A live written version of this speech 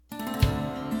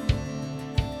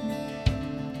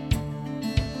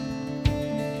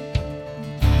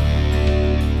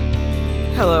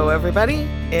Hello, everybody.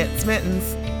 It's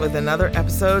Mittens with another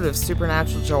episode of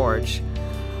Supernatural George.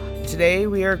 Today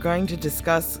we are going to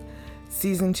discuss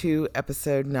Season 2,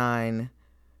 Episode 9,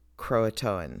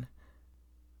 Croatoan.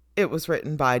 It was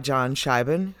written by John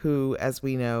Shiban, who, as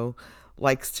we know,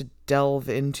 likes to delve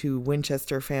into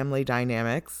Winchester family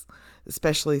dynamics,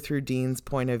 especially through Dean's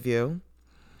point of view.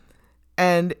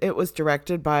 And it was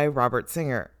directed by Robert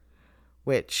Singer,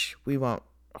 which we won't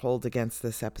hold against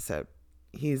this episode.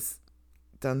 He's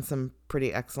done some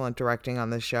pretty excellent directing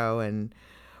on the show, and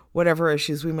whatever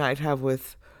issues we might have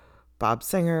with Bob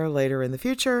Singer later in the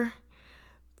future,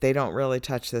 they don't really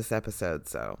touch this episode,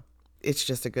 so it's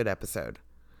just a good episode.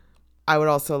 I would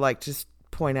also like to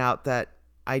point out that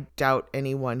I doubt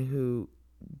anyone who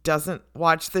doesn't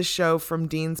watch this show from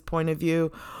Dean's point of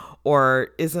view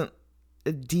or isn't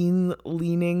Dean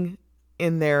leaning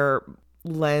in their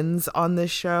lens on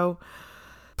this show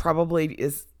probably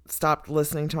is stopped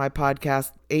listening to my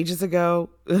podcast ages ago.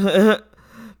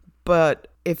 But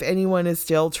if anyone is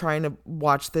still trying to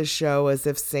watch this show as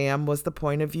if Sam was the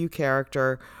point of view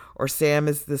character or Sam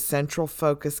is the central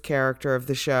focus character of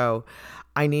the show,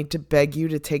 I need to beg you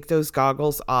to take those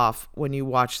goggles off when you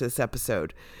watch this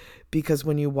episode. Because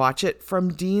when you watch it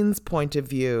from Dean's point of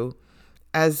view,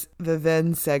 as the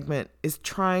then segment is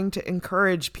trying to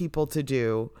encourage people to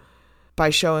do by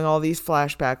showing all these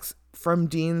flashbacks from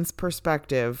Dean's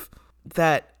perspective,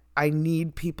 that I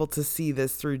need people to see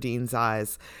this through Dean's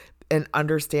eyes and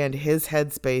understand his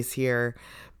headspace here,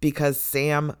 because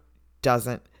Sam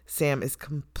doesn't. Sam is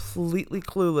completely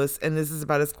clueless, and this is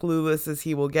about as clueless as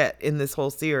he will get in this whole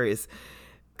series,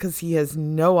 because he has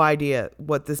no idea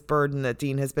what this burden that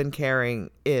Dean has been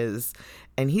carrying is,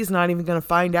 and he's not even going to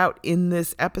find out in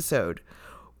this episode.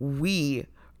 We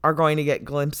are going to get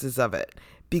glimpses of it,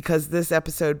 because this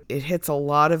episode, it hits a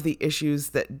lot of the issues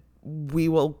that we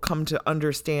will come to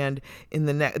understand in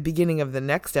the beginning of the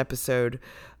next episode,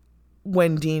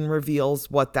 when Dean reveals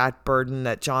what that burden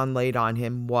that John laid on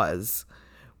him was.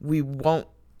 We won't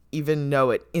even know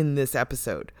it in this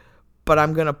episode, but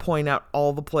I'm going to point out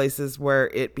all the places where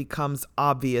it becomes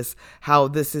obvious how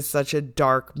this is such a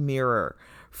dark mirror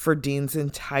for Dean's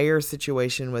entire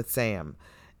situation with Sam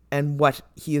and what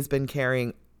he has been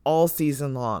carrying all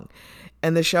season long.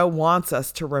 And the show wants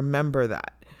us to remember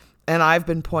that. And I've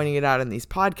been pointing it out in these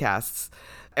podcasts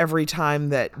every time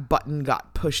that button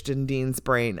got pushed in Dean's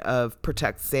brain of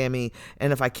protect Sammy,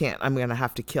 and if I can't, I'm going to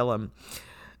have to kill him.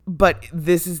 But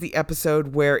this is the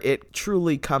episode where it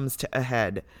truly comes to a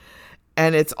head.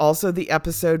 And it's also the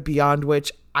episode beyond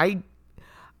which I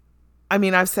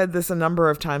mean, I've said this a number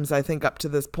of times, I think up to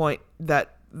this point,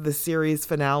 that the series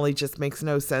finale just makes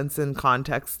no sense in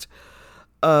context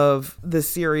of the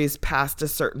series past a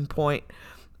certain point.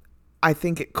 I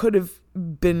think it could have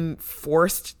been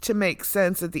forced to make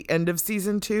sense at the end of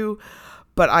season 2,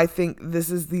 but I think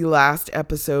this is the last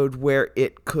episode where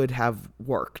it could have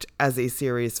worked as a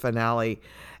series finale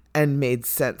and made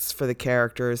sense for the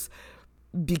characters,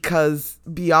 because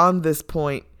beyond this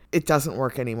point, it doesn't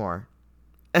work anymore.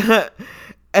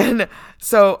 And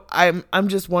so I'm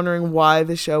just wondering why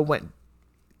the show went,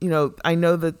 I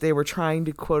know that they were trying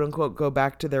to quote unquote go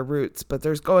back to their roots, but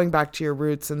there's going back to your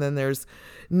roots and then there's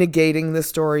negating the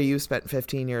story you spent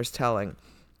 15 years telling.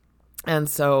 And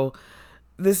so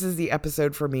this is the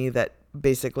episode for me that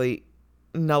basically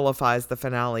nullifies the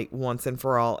finale once and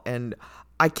for all. And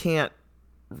I can't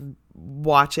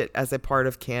watch it as a part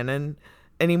of canon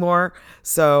anymore.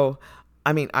 So,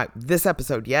 I mean, this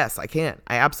episode, yes, I can.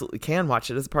 I absolutely can watch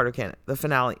it as a part of canon. The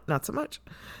finale, not so much.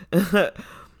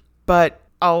 But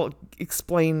I'll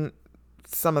explain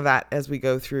some of that as we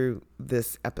go through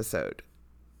this episode.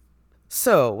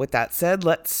 So, with that said,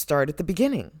 let's start at the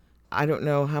beginning. I don't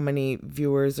know how many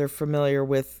viewers are familiar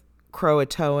with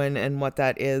Croatoan and what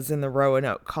that is in the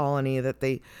Roanoke colony that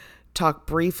they talk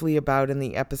briefly about in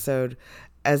the episode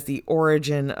as the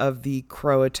origin of the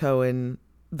Croatoan,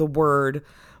 the word.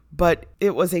 But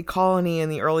it was a colony in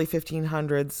the early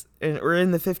 1500s, or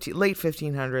in the late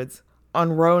 1500s,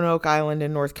 on Roanoke Island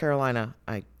in North Carolina.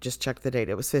 I just checked the date.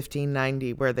 It was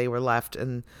 1590 where they were left.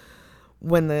 And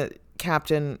when the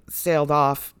captain sailed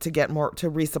off to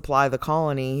resupply the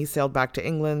colony, he sailed back to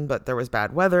England, but there was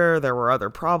bad weather. There were other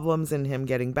problems in him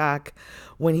getting back.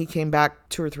 When he came back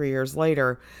 2 or 3 years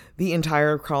later, the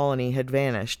entire colony had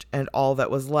vanished, and all that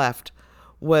was left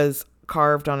was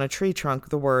carved on a tree trunk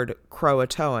the word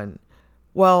Croatoan.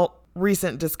 Well,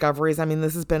 recent discoveries, I mean,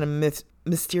 this has been a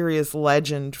mysterious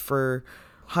legend for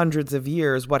hundreds of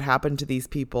years. What happened to these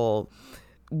people?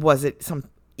 Was it some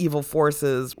evil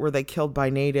forces? Were they killed by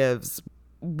natives?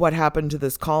 What happened to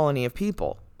this colony of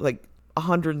people? Like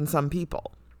 100 and some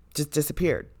people just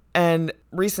disappeared. And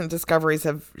recent discoveries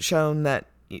have shown that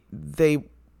they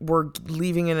were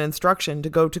leaving an instruction to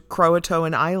go to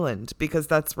Croatoan Island because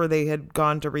that's where they had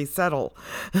gone to resettle.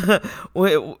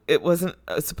 It wasn't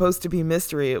supposed to be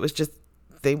mystery. It was just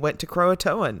they went to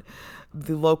Croatoan.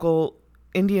 The local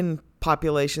Indian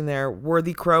population there were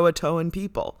the Croatoan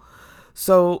people.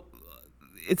 So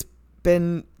it's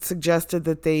been suggested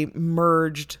that they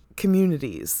merged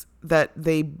communities, that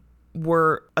they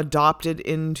were adopted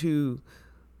into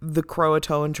the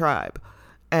Croatoan tribe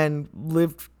and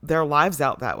lived their lives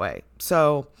out that way.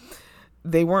 So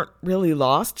they weren't really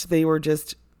lost. They were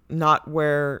just not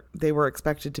where they were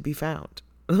expected to be found,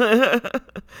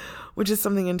 which is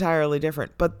something entirely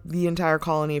different. But the entire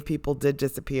colony of people did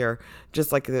disappear,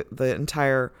 just like the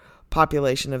entire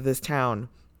population of this town,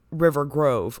 River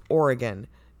Grove, Oregon,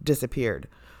 disappeared.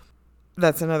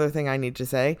 That's another thing I need to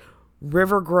say.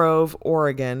 River Grove,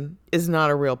 Oregon is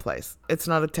not a real place. It's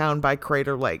not a town by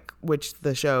Crater Lake, which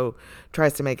the show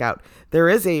tries to make out. There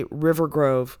is a River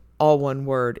Grove, all one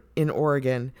word, in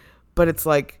Oregon, but it's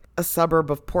like a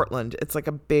suburb of Portland. It's like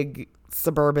a big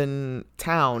suburban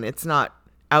town. It's not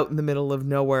out in the middle of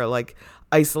nowhere, like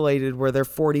isolated where they're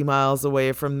 40 miles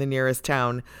away from the nearest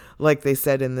town, like they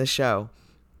said in the show.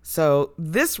 So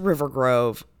this River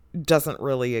Grove doesn't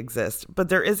really exist, but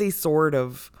there is a sort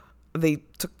of, they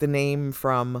took the name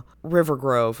from River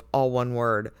Grove, all one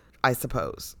word, I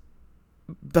suppose.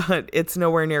 But it's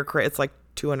nowhere near, it's like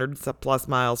 200 plus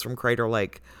miles from Crater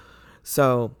Lake.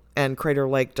 So, and Crater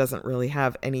Lake doesn't really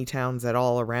have any towns at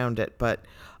all around it, but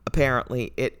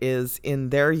apparently it is in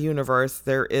their universe.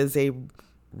 There is a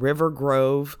River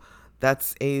Grove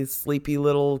that's a sleepy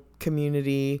little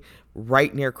community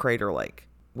right near Crater Lake,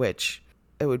 which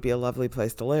it would be a lovely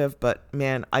place to live, but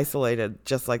man, isolated,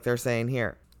 just like they're saying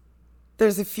here.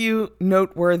 There's a few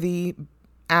noteworthy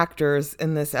actors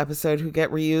in this episode who get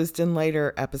reused in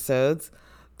later episodes.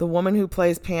 The woman who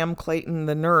plays Pam Clayton,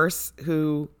 the nurse,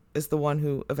 who is the one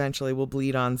who eventually will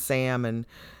bleed on Sam and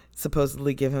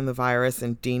supposedly give him the virus,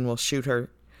 and Dean will shoot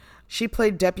her. She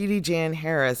played Deputy Jan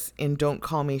Harris in Don't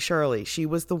Call Me Shirley. She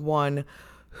was the one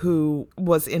who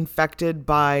was infected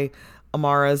by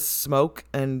Amara's smoke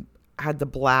and had the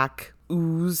black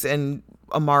ooze, and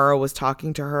Amara was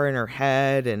talking to her in her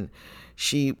head, and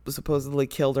she supposedly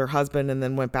killed her husband and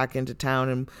then went back into town,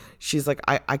 and she's like,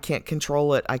 I can't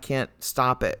control it. I can't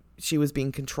stop it. She was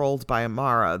being controlled by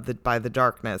Amara, by the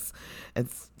darkness, and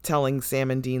telling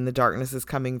Sam and Dean the darkness is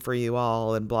coming for you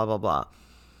all and blah, blah, blah.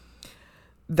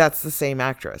 That's the same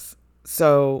actress.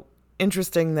 So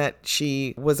interesting that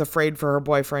she was afraid for her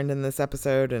boyfriend in this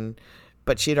episode,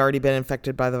 but she'd already been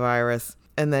infected by the virus.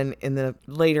 And then in the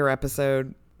later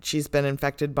episode, she's been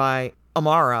infected by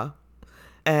Amara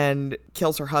and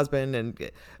kills her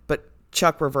husband, but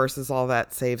Chuck reverses all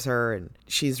that, saves her, and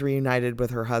she's reunited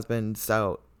with her husband.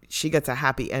 So she gets a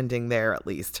happy ending there, at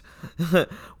least,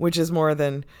 which is more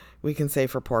than we can say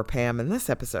for poor Pam in this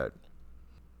episode.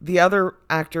 The other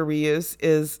actor reuse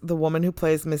is the woman who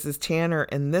plays Mrs. Tanner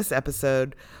in this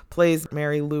episode, plays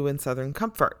Mary Lou in Southern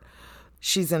Comfort.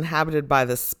 She's inhabited by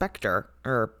the specter,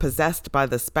 or possessed by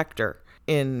the specter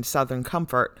in Southern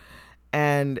Comfort,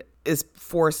 and is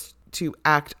forced to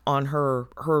act on her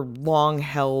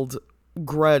long-held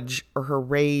grudge or her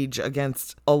rage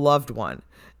against a loved one.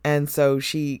 And so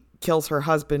she kills her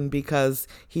husband because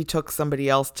he took somebody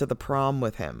else to the prom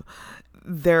with him.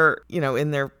 They're,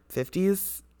 in their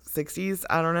 50s, 60s,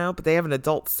 I don't know, but they have an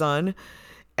adult son.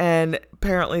 And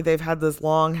apparently they've had this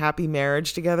long, happy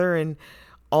marriage together, and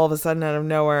all of a sudden, out of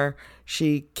nowhere,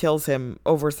 she kills him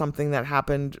over something that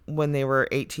happened when they were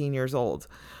 18 years old.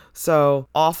 So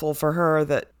awful for her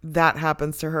that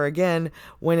happens to her again,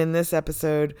 when in this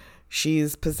episode,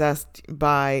 she's possessed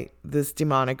by this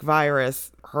demonic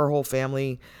virus. Her whole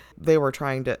family, they were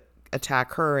trying to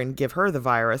attack her and give her the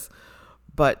virus,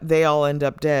 but they all end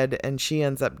up dead, and she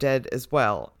ends up dead as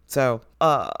well. So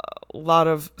a lot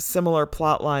of similar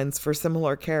plot lines for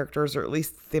similar characters, or at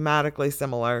least thematically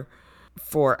similar,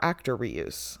 for actor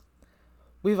reuse.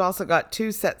 We've also got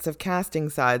 2 sets of casting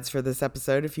sides for this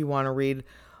episode. If you want to read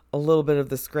a little bit of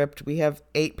the script, we have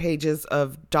 8 pages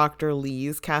of Dr.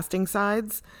 Lee's casting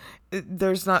sides.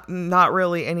 There's not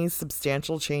really any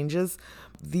substantial changes.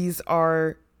 These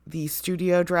are the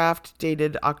studio draft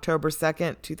dated October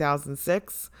 2nd,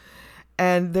 2006.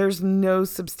 And there's no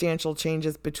substantial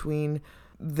changes between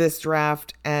this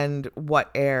draft and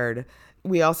what aired.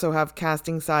 We also have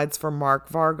casting sides for Mark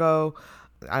Vargo.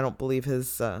 I don't believe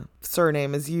his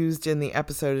surname is used in the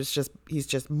episode. He's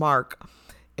just Mark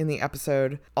in the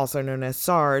episode, also known as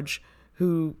Sarge,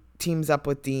 who teams up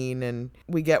with Dean. And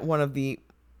we get one of the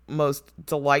most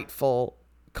delightful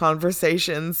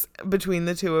conversations between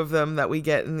the two of them that we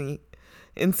get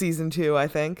in season 2, I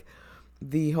think.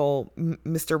 The whole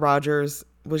Mr. Rogers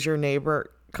was your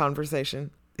neighbor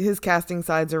conversation. His casting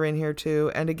sides are in here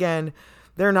too. And again,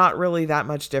 they're not really that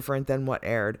much different than what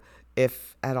aired,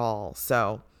 if at all.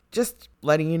 So just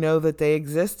letting you know that they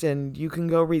exist, and you can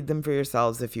go read them for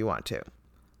yourselves if you want to.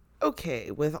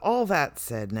 Okay, with all that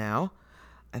said now,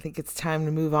 I think it's time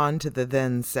to move on to the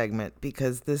then segment,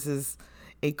 because this is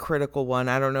a critical one.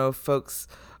 I don't know if folks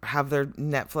have their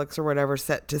Netflix or whatever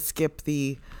set to skip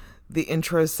the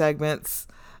intro segments,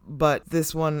 but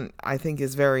this one I think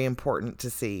is very important to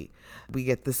see. We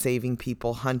get the saving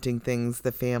people, hunting things,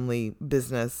 the family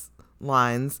business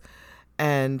lines,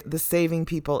 and the saving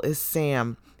people is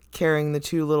Sam carrying the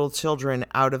 2 little children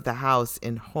out of the house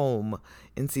in Home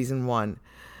in season 1.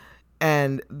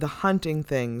 And the hunting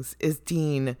things is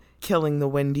Dean killing the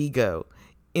Wendigo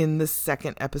in the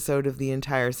 2nd episode of the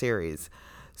entire series.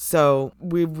 So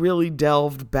we really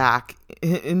delved back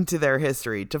into their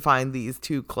history to find these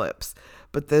 2 clips.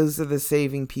 But those are the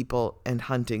saving people and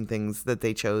hunting things that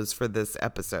they chose for this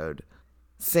episode.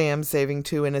 Sam saving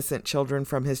 2 innocent children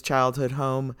from his childhood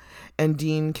home, and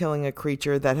Dean killing a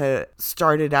creature that had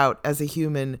started out as a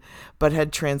human but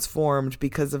had transformed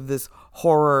because of this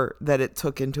horror that it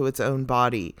took into its own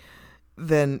body,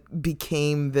 then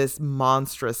became this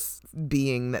monstrous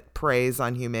being that preys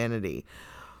on humanity.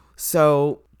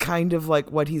 So kind of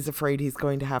like what he's afraid he's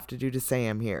going to have to do to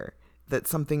Sam here. That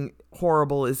something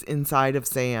horrible is inside of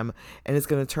Sam and is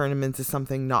going to turn him into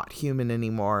something not human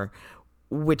anymore,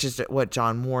 which is what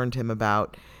John warned him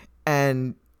about.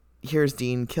 And here's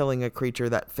Dean killing a creature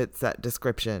that fits that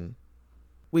description.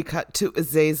 We cut to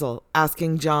Azazel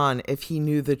asking John if he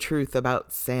knew the truth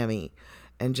about Sammy.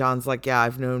 And John's like, yeah,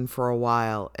 I've known for a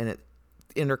while. And it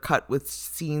intercut with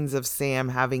scenes of Sam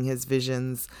having his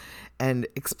visions and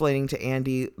explaining to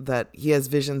Andy that he has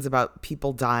visions about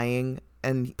people dying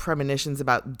and premonitions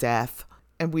about death.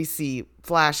 And we see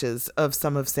flashes of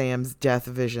some of Sam's death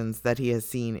visions that he has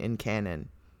seen in canon.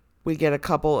 We get a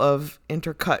couple of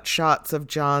intercut shots of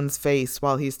John's face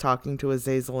while he's talking to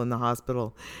Azazel in the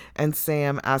hospital, and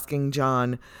Sam asking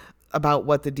John about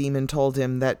what the demon told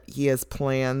him, that he has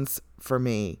plans for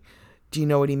me. Do you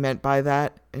know what he meant by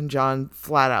that? And John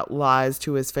flat out lies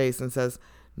to his face and says,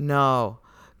 no.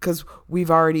 Because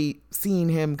we've already seen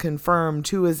him confirm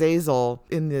to Azazel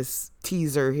in this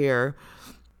teaser here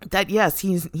that yes,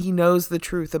 he knows the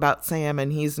truth about Sam,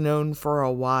 and he's known for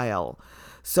a while.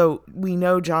 So we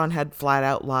know John had flat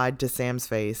out lied to Sam's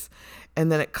face.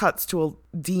 And then it cuts to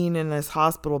a Dean in his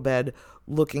hospital bed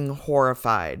looking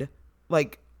horrified,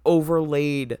 like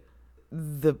overlaid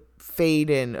the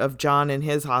fade in of John in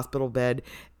his hospital bed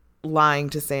lying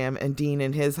to Sam and Dean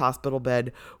in his hospital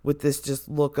bed with this just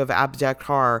look of abject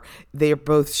horror. They are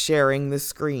both sharing the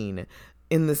screen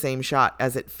in the same shot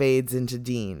as it fades into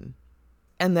Dean.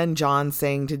 And then John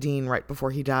saying to Dean right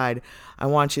before he died, I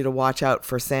want you to watch out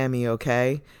for Sammy,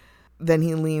 okay? Then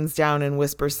he leans down and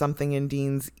whispers something in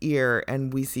Dean's ear,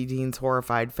 and we see Dean's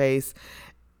horrified face.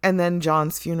 And then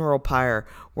John's funeral pyre,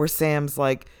 where Sam's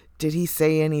like, did he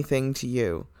say anything to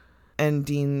you? And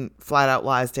Dean flat out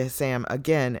lies to Sam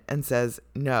again and says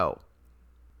no.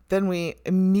 Then we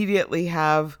immediately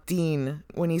have Dean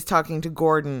when he's talking to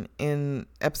Gordon in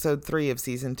episode 3 of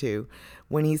season 2,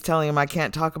 when he's telling him, I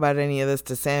can't talk about any of this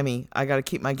to Sammy. I got to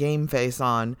keep my game face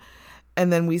on.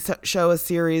 And then we show a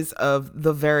series of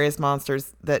the various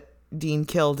monsters that Dean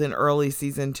killed in early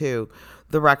season 2.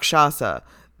 The Rakshasa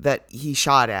that he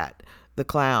shot at, the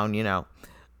clown, you know.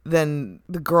 Then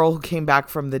the girl who came back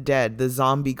from the dead, the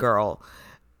zombie girl,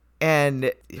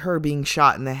 and her being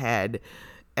shot in the head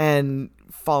and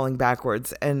falling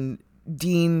backwards, and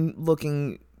Dean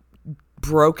looking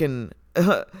broken.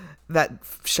 That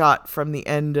shot from the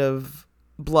end of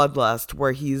Bloodlust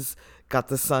where he's got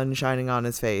the sun shining on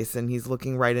his face and he's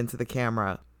looking right into the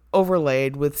camera,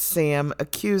 overlaid with Sam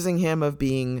accusing him of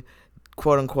being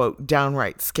quote unquote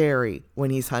downright scary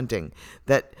when he's hunting,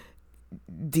 that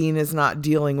Dean is not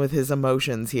dealing with his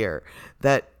emotions here,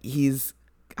 that he's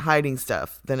hiding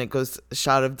stuff. Then it goes a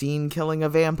shot of Dean killing a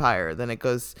vampire. Then it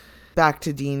goes back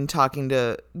to Dean talking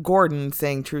to Gordon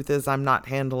saying, truth is, I'm not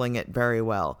handling it very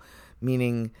well,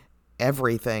 meaning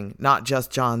everything, not just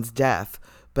John's death,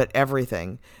 but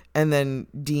everything. And then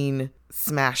Dean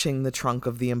smashing the trunk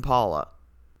of the Impala.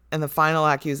 And the final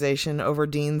accusation over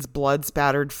Dean's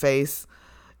blood-spattered face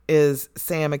is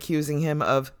Sam accusing him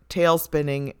of tail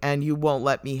spinning and you won't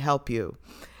let me help you.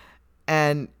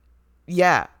 And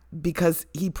yeah, because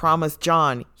he promised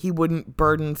John he wouldn't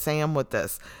burden Sam with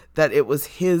this, that it was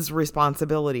his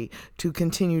responsibility to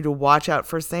continue to watch out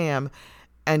for Sam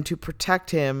and to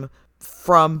protect him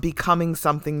from becoming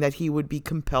something that he would be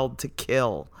compelled to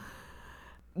kill.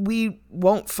 We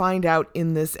won't find out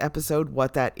in this episode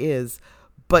what that is,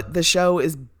 but the show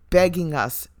is begging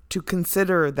us to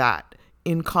consider that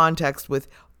in context with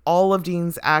all of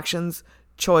Dean's actions,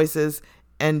 choices,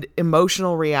 and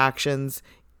emotional reactions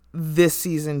this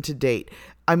season to date.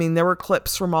 I mean, there were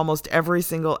clips from almost every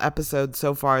single episode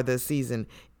so far this season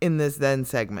in this then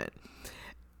segment.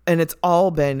 And it's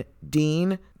all been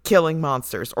Dean killing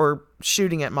monsters or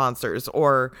shooting at monsters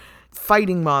or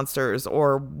fighting monsters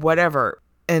or whatever.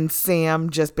 And Sam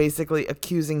just basically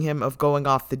accusing him of going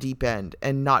off the deep end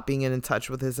and not being in touch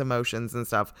with his emotions and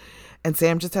stuff. And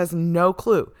Sam just has no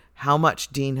clue how much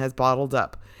Dean has bottled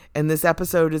up. And this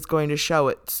episode is going to show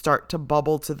it start to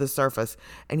bubble to the surface.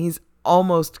 And he's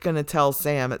almost going to tell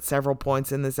Sam at several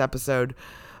points in this episode,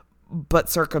 but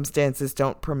circumstances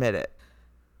don't permit it.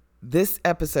 This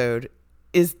episode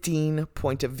is Dean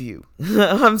point of view.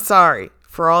 I'm sorry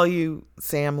for all you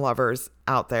Sam lovers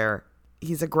out there.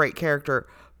 He's a great character,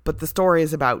 but the story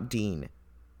is about Dean.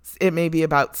 It may be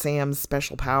about Sam's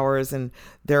special powers and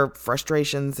their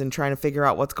frustrations and trying to figure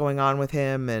out what's going on with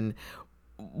him and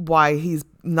why he's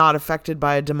not affected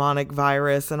by a demonic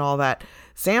virus and all that.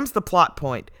 Sam's the plot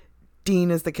point.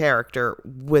 Dean is the character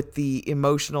with the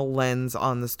emotional lens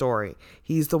on the story.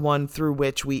 He's the one through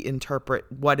which we interpret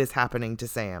what is happening to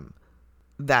Sam.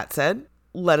 That said,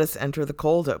 let us enter the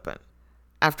cold open.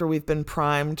 After we've been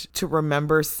primed to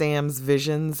remember Sam's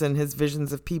visions and his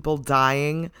visions of people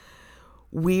dying,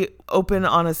 we open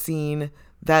on a scene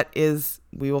that is,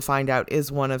 we will find out,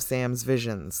 is one of Sam's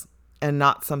visions and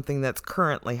not something that's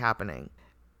currently happening.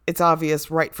 It's obvious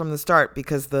right from the start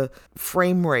because the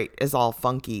frame rate is all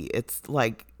funky. It's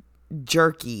like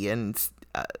jerky and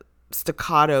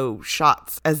staccato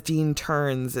shots as Dean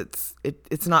turns.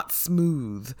 It's not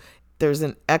smooth. There's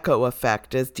an echo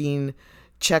effect as Dean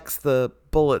checks the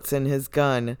bullets in his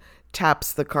gun,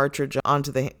 taps the cartridge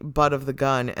onto the butt of the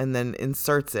gun, and then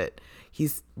inserts it.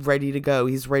 He's ready to go.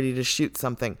 He's ready to shoot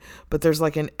something. But there's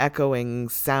like an echoing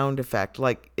sound effect.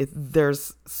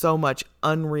 There's so much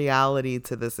unreality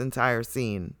to this entire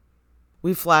scene.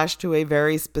 We flash to a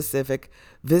very specific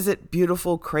visit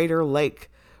beautiful Crater Lake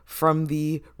from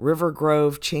the River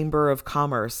Grove Chamber of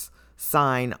Commerce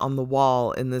sign on the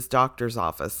wall in this doctor's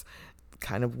office.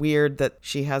 Kind of weird that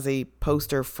she has a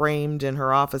poster framed in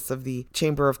her office of the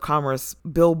Chamber of Commerce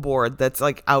billboard that's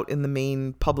like out in the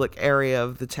main public area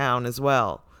of the town as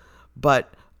well.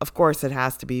 But of course it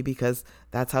has to be because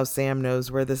that's how Sam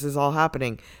knows where this is all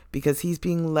happening, because he's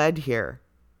being led here.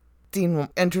 Dean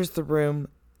enters the room,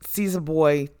 sees a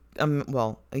boy,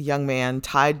 a young man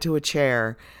tied to a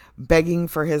chair, begging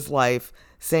for his life,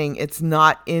 saying, "It's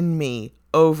not in me,"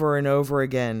 over and over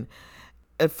again.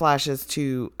 It flashes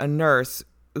to a nurse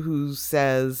who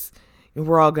says,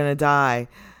 "We're all going to die."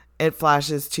 It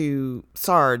flashes to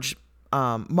Sarge,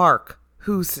 Mark,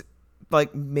 who's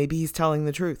like, maybe he's telling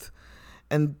the truth.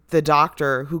 And the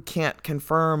doctor, who can't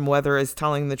confirm whether he's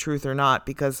telling the truth or not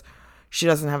because she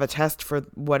doesn't have a test for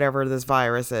whatever this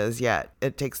virus is yet.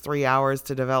 It takes 3 hours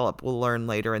to develop. We'll learn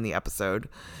later in the episode.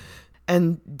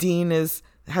 And Dean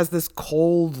has this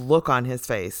cold look on his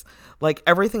face. Like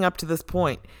everything up to this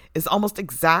point is almost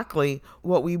exactly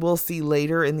what we will see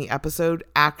later in the episode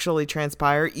actually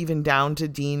transpire, even down to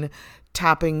Dean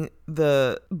tapping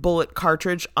the bullet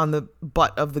cartridge on the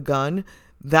butt of the gun.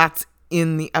 That's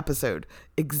in the episode,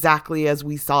 exactly as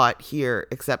we saw it here,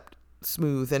 except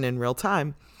smooth and in real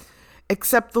time.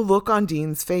 Except the look on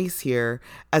Dean's face here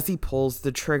as he pulls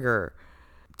the trigger.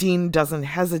 Dean doesn't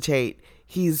hesitate.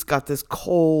 He's got this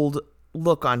cold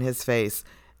look on his face.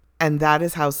 And that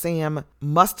is how Sam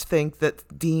must think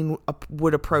that Dean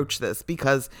would approach this,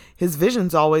 because his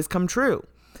visions always come true.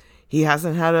 He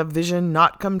hasn't had a vision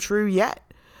not come true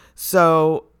yet.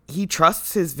 So he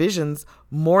trusts his visions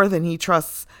more than he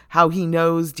trusts how he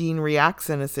knows Dean reacts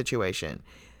in a situation.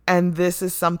 And this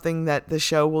is something that the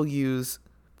show will use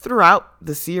throughout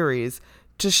the series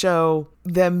to show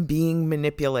them being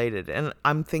manipulated. And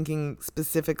I'm thinking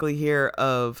specifically here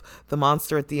of the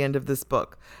monster at the end of this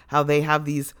book, how they have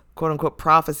these quote unquote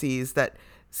prophecies that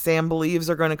Sam believes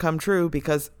are going to come true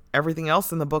because everything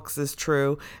else in the books is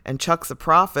true and Chuck's a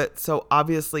prophet. So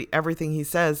obviously everything he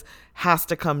says has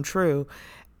to come true.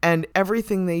 And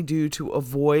everything they do to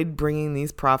avoid bringing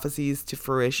these prophecies to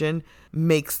fruition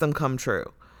makes them come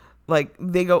true. Like,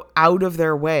 they go out of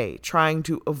their way trying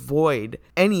to avoid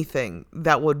anything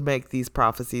that would make these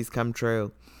prophecies come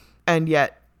true. And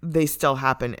yet they still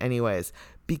happen anyways,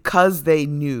 because they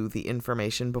knew the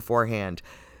information beforehand.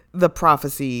 The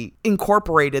prophecy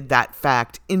incorporated that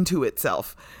fact into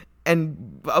itself.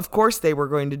 And of course they were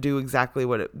going to do exactly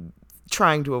what it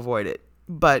trying to avoid it.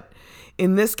 But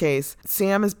in this case,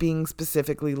 Sam is being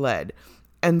specifically led.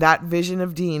 And that vision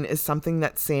of Dean is something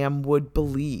that Sam would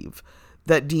believe,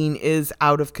 that Dean is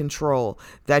out of control,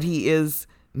 that he is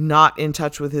not in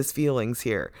touch with his feelings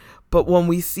here. But when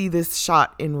we see this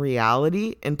shot in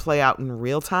reality and play out in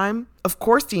real time, of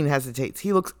course Dean hesitates.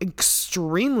 He looks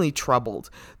extremely troubled.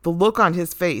 The look on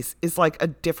his face is like a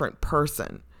different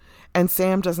person. And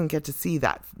Sam doesn't get to see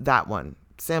that one.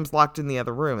 Sam's locked in the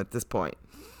other room at this point.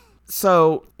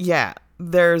 So, yeah,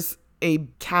 there's a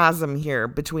chasm here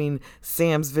between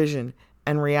Sam's vision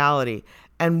and reality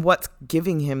and what's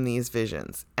giving him these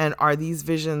visions. And are these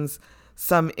visions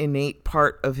some innate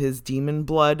part of his demon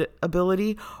blood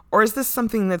ability? Or is this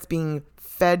something that's being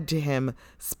fed to him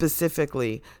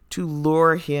specifically to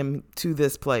lure him to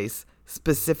this place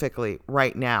specifically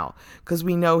right now? Because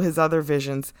we know his other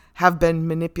visions have been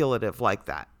manipulative like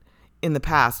that. In the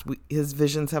past, his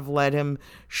visions have led him,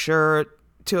 sure,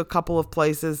 to a couple of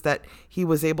places that he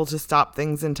was able to stop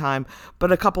things in time,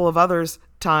 but a couple of others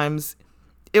times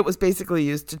it was basically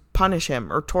used to punish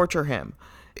him or torture him.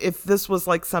 If this was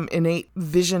like some innate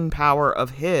vision power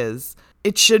of his,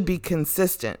 it should be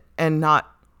consistent and not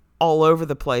all over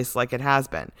the place like it has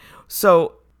been.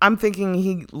 So I'm thinking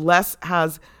he less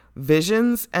has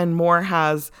visions and more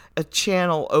has a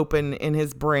channel open in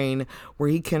his brain where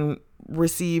he can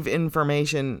receive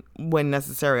information when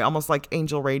necessary, almost like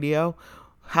Angel Radio,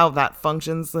 how that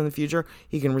functions in the future.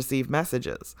 He can receive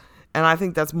messages. And I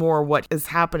think that's more what is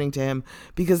happening to him,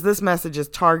 because this message is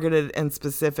targeted and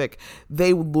specific.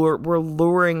 They were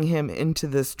luring him into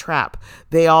this trap.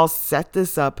 They all set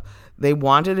this up. They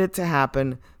wanted it to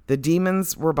happen. The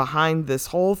demons were behind this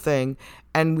whole thing.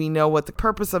 And we know what the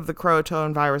purpose of the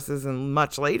Croatoan virus is in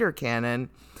much later canon.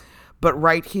 But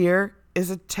right here is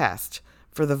a test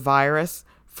for the virus,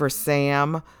 for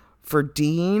Sam, for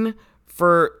Dean,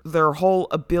 for their whole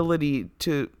ability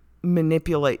to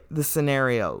manipulate the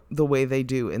scenario the way they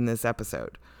do in this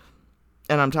episode.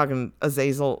 And I'm talking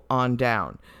Azazel on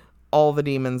down. All the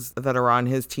demons that are on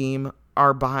his team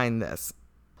are behind this.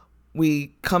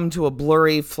 We come to a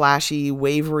blurry, flashy,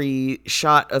 wavery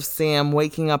shot of Sam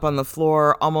waking up on the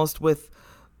floor, almost with,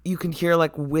 you can hear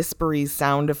like whispery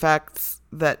sound effects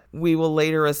that we will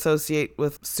later associate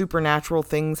with supernatural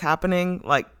things happening,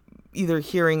 like either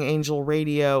hearing Angel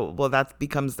Radio. Well, that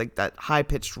becomes like that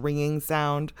high-pitched ringing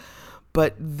sound.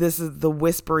 But this is the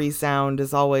whispery sound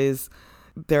is always,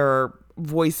 there are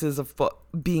voices of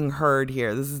being heard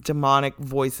here. This is demonic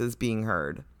voices being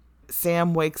heard.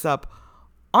 Sam wakes up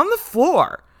on the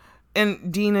floor,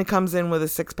 and Dina comes in with a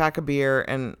 6-pack of beer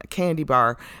and a candy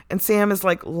bar, and Sam is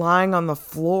like lying on the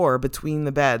floor between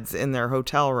the beds in their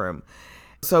hotel room.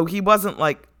 So he wasn't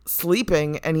like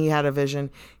sleeping and he had a vision.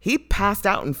 He passed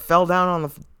out and fell down on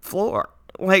the floor.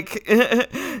 Like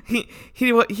he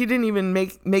didn't even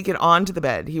make it onto the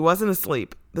bed. He wasn't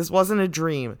asleep. This wasn't a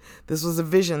dream. This was a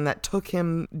vision that took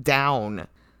him down.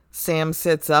 Sam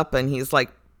sits up and he's like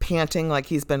panting like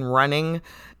he's been running.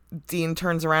 Dean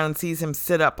turns around and sees him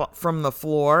sit up from the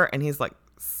floor and he's like,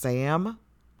 Sam?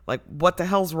 Like, what the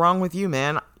hell's wrong with you,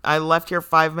 man? I left here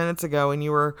 5 minutes ago and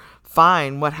you were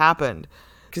fine. What happened?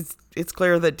 Because it's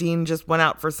clear that Dean just went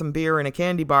out for some beer and a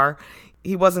candy bar.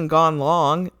 He wasn't gone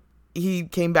long. He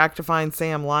came back to find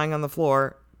Sam lying on the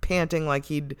floor, panting like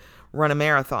he'd run a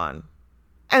marathon.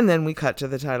 And then we cut to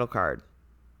the title card.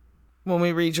 When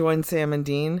we rejoin Sam and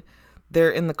Dean, they're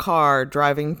in the car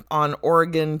driving on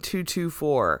Oregon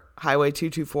 224, Highway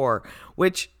 224,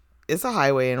 which is a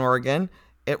highway in Oregon.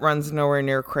 It runs nowhere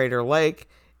near Crater Lake.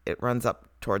 It runs up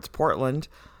towards Portland.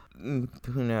 Who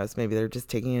knows? Maybe they're just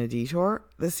taking a detour,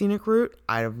 the scenic route.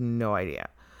 I have no idea.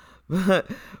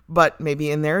 But maybe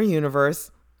in their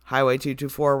universe, Highway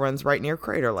 224 runs right near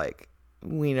Crater Lake.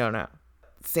 We don't know.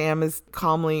 Sam is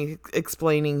calmly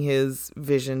explaining his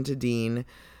vision to Dean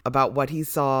about what he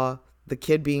saw, the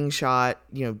kid being shot,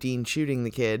 Dean shooting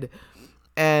the kid.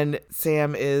 And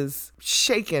Sam is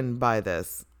shaken by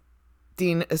this.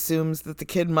 Dean assumes that the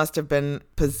kid must have been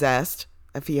possessed.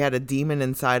 If he had a demon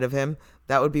inside of him,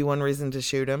 that would be one reason to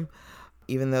shoot him.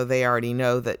 Even though they already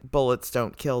know that bullets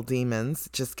don't kill demons,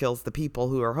 it just kills the people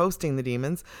who are hosting the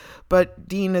demons. But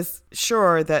Dean is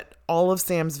sure that all of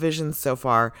Sam's visions so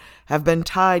far have been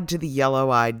tied to the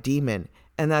yellow-eyed demon.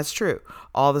 And that's true.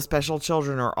 All the special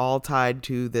children are all tied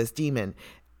to this demon.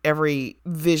 Every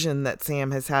vision that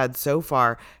Sam has had so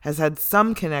far has had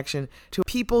some connection to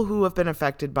people who have been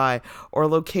affected by, or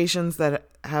locations that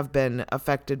have been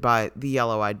affected by the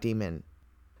yellow-eyed demon.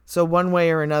 So one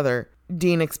way or another,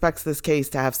 Dean expects this case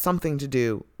to have something to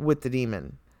do with the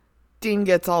demon. Dean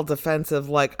gets all defensive,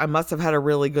 like, I must have had a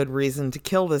really good reason to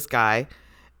kill this guy.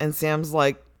 And Sam's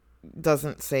like,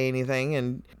 doesn't say anything,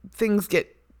 and things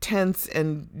get tense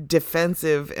and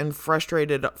defensive and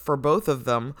frustrated for both of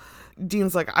them.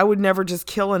 Dean's like, I would never just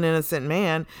kill an innocent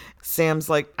man. Sam's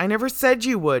like, I never said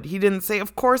you would. He didn't say,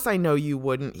 of course I know you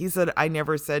wouldn't. He said, I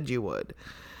never said you would.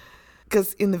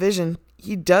 Because in the vision,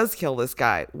 he does kill this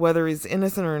guy. Whether he's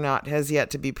innocent or not has yet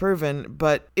to be proven,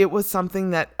 but it was something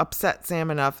that upset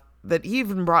Sam enough that he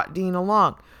even brought Dean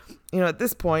along. At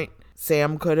this point,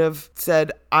 Sam could have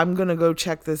said, I'm going to go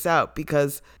check this out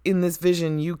because in this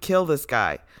vision, you kill this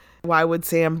guy. Why would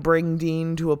Sam bring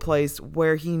Dean to a place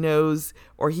where he knows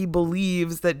or he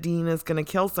believes that Dean is going to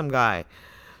kill some guy?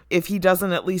 If he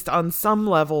doesn't, at least on some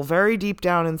level, very deep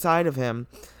down inside of him,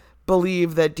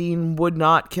 believe that Dean would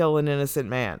not kill an innocent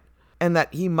man and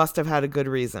that he must have had a good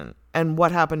reason. And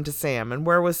what happened to Sam? And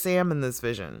where was Sam in this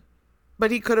vision?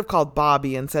 But he could have called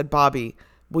Bobby and said, Bobby,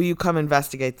 will you come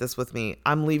investigate this with me?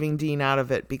 I'm leaving Dean out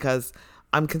of it because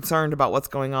I'm concerned about what's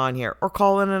going on here. Or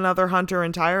call in another hunter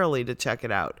entirely to check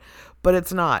it out. But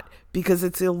it's not, because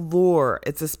it's a lure.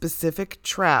 It's a specific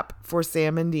trap for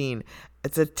Sam and Dean.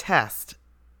 It's a test.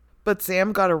 But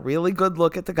Sam got a really good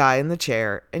look at the guy in the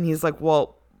chair, and he's like,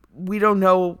 well, we don't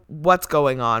know what's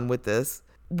going on with this.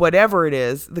 Whatever it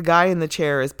is, the guy in the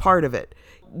chair is part of it.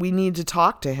 We need to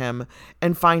talk to him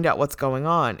and find out what's going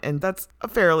on. And that's a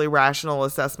fairly rational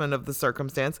assessment of the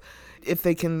circumstance. If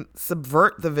they can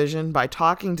subvert the vision by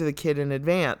talking to the kid in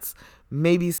advance,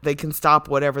 maybe they can stop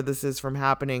whatever this is from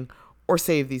happening or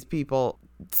save these people.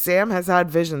 Sam has had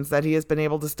visions that he has been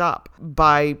able to stop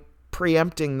by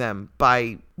preempting them,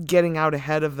 by getting out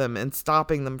ahead of them and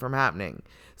stopping them from happening.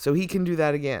 So he can do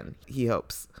that again, he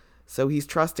hopes. So he's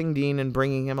trusting Dean and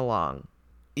bringing him along,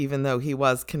 even though he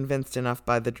was convinced enough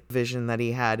by the vision that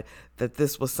he had that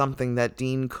this was something that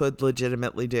Dean could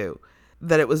legitimately do,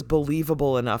 that it was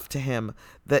believable enough to him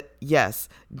that, yes,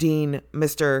 Dean,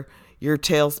 Mr. You're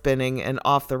tail spinning and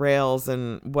off the rails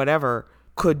and whatever,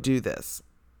 could do this.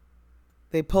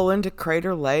 They pull into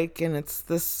Crater Lake, and it's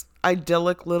this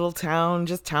idyllic little town,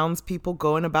 just townspeople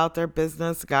going about their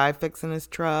business, a guy fixing his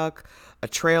truck, a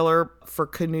trailer for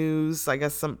canoes, I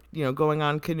guess some, going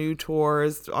on canoe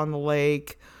tours on the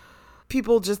lake.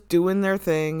 People just doing their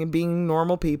thing and being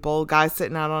normal people, guy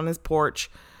sitting out on his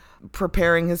porch,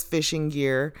 preparing his fishing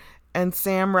gear, and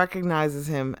Sam recognizes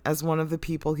him as one of the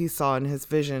people he saw in his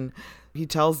vision. He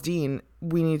tells Dean,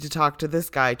 we need to talk to this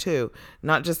guy too,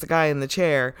 not just the guy in the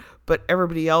chair, but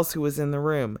everybody else who was in the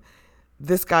room.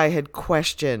 This guy had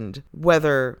questioned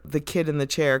whether the kid in the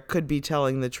chair could be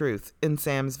telling the truth in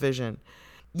Sam's vision.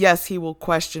 Yes, he will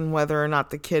question whether or not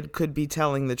the kid could be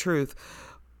telling the truth,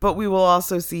 but we will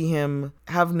also see him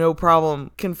have no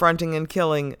problem confronting and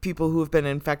killing people who have been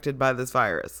infected by this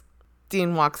virus.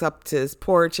 Dean walks up to his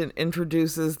porch and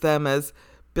introduces them as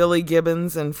Billy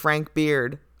Gibbons and Frank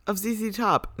Beard of ZZ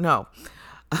Top. No,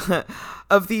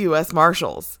 of the U.S.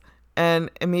 Marshals.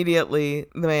 And immediately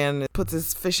the man puts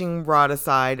his fishing rod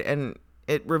aside and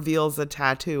it reveals a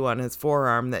tattoo on his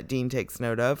forearm that Dean takes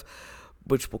note of,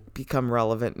 which will become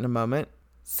relevant in a moment.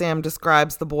 Sam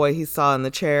describes the boy he saw in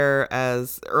the chair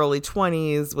as early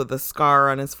 20s with a scar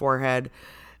on his forehead.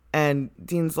 And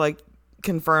Dean's like,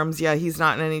 confirms, yeah, he's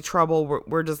not in any trouble.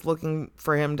 We're just looking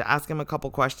for him to ask him a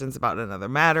couple questions about another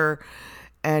matter.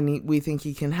 And we think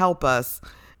he can help us.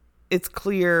 It's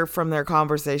clear from their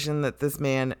conversation that this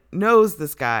man knows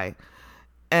this guy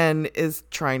and is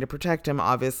trying to protect him,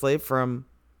 obviously, from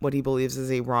what he believes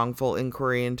is a wrongful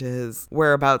inquiry into his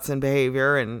whereabouts and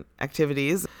behavior and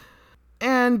activities.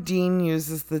 And Dean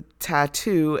uses the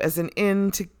tattoo as an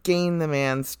in to gain the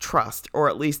man's trust, or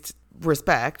at least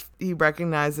respect. He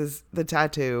recognizes the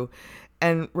tattoo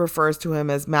and refers to him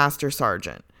as Master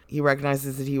Sergeant. He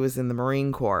recognizes that he was in the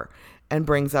Marine Corps and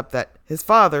brings up that his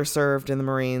father served in the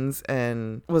Marines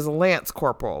and was a Lance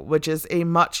Corporal, which is a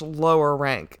much lower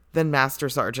rank than Master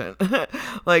Sergeant.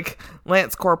 Like,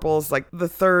 Lance Corporal is like the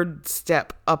third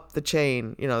step up the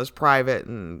chain. There's Private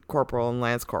and Corporal and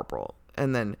Lance Corporal.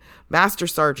 And then Master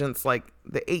Sergeant's like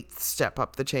the 8th step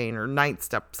up the chain or 9th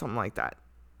step, something like that.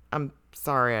 I'm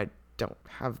sorry, I don't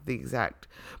have the exact.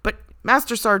 But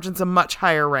Master Sergeant's a much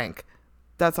higher rank.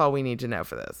 That's all we need to know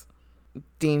for this.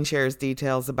 Dean shares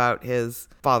details about his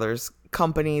father's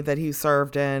company that he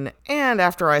served in. And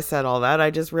after I said all that,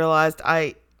 I just realized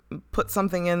I put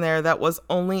something in there that was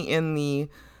only in the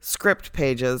script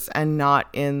pages and not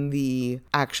in the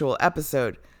actual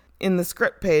episode. In the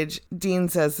script page, Dean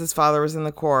says his father was in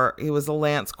the Corps. He was a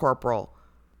Lance Corporal.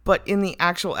 But in the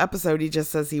actual episode, he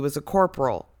just says he was a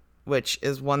corporal, which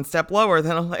is one step lower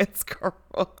than a Lance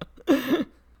Corporal.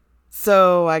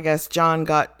 So I guess John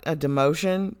got a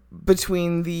demotion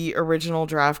between the original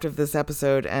draft of this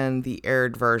episode and the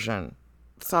aired version.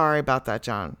 Sorry about that,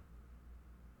 John.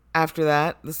 After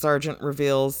that, the sergeant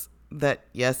reveals that,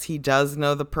 yes, he does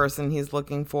know the person he's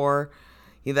looking for,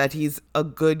 that he's a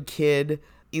good kid.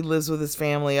 He lives with his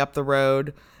family up the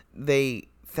road. They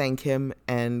thank him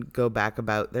and go back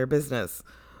about their business.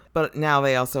 But now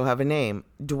they also have a name,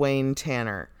 Dwayne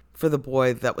Tanner, for the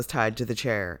boy that was tied to the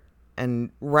chair.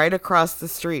 And right across the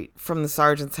street from the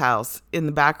sergeant's house, in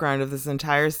the background of this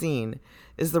entire scene,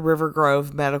 is the River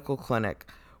Grove Medical Clinic,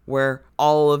 where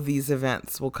all of these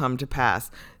events will come to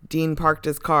pass. Dean parked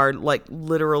his car like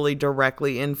literally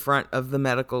directly in front of the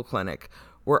medical clinic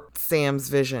where Sam's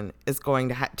vision is going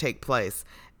to take place.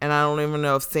 And I don't even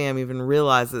know if Sam even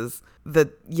realizes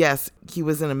that, yes, he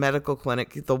was in a medical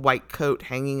clinic, the white coat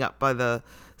hanging up by the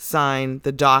sign,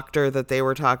 the doctor that they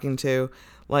were talking to.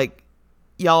 Like,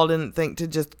 y'all didn't think to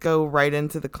just go right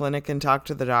into the clinic and talk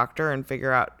to the doctor and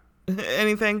figure out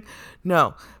anything?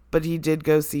 No, but he did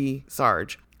go see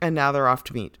Sarge. And now they're off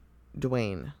to meet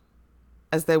Dwayne.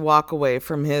 As they walk away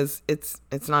from it's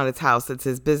not his house, it's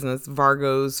his business,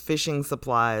 Vargo's Fishing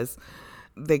Supplies,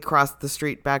 they cross the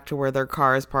street back to where their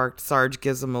car is parked. Sarge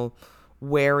gives them a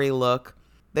wary look.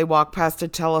 They walk past a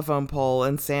telephone pole,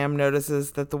 and Sam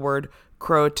notices that the word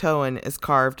Croatoan is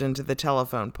carved into the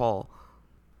telephone pole.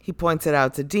 He points it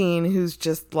out to Dean, who's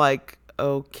just like,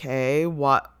 okay,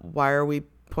 why are we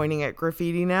pointing at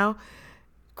graffiti now?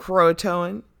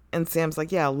 Croatoan. And Sam's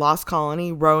like, yeah, Lost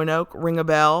Colony, Roanoke, ring a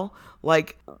bell.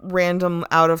 Like random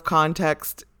out of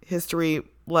context history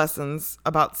lessons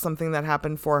about something that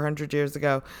happened 400 years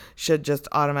ago should just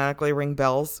automatically ring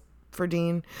bells for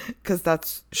Dean, because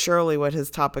that's surely what his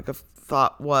topic of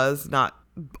thought was, not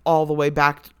all the way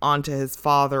back onto his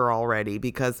father already,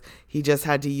 because he just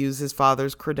had to use his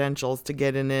father's credentials to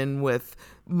get in with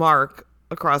Mark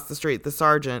across the street, the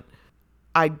sergeant.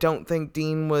 I don't think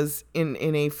Dean was in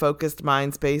a focused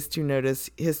mind space to notice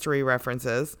history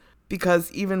references,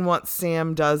 because even once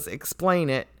Sam does explain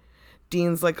it,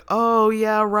 Dean's like, oh,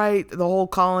 yeah, right, the whole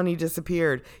colony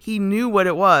disappeared. He knew what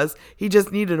it was. He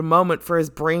just needed a moment for his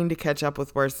brain to catch up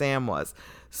with where Sam was.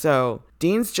 So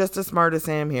Dean's just as smart as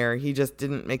Sam here. He just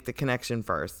didn't make the connection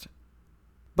first.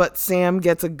 But Sam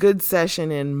gets a good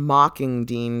session in mocking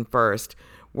Dean first,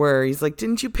 where he's like,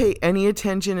 didn't you pay any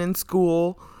attention in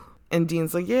school? And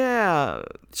Dean's like, yeah,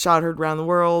 shot heard around the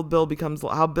world,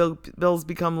 how bills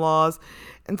become laws.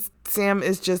 And Sam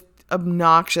is just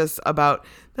obnoxious about,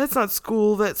 that's not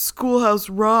school, that's Schoolhouse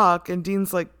Rock. And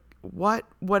Dean's like, what?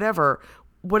 Whatever.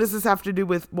 What does this have to do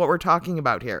with what we're talking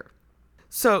about here?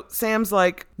 So Sam's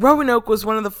like, Roanoke was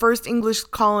one of the first English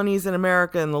colonies in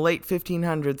America in the late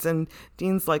 1500s. And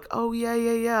Dean's like, oh,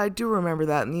 yeah, I do remember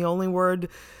that. And the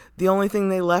only thing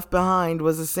they left behind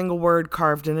was a single word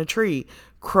carved in a tree,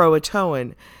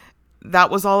 Croatoan. That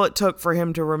was all it took for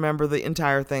him to remember the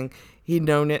entire thing. He'd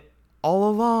known it all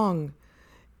along.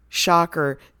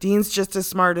 Shocker. Dean's just as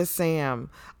smart as Sam.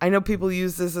 I know people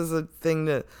use this as a thing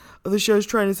to, the show's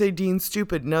trying to say Dean's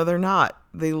stupid. No, they're not.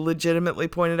 They legitimately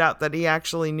pointed out that he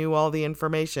actually knew all the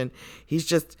information. He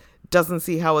just doesn't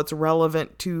see how it's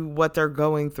relevant to what they're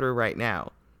going through right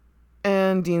now.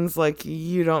 And Dean's like,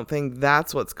 you don't think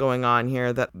that's what's going on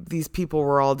here, that these people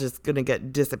were all just going to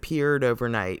get disappeared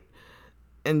overnight?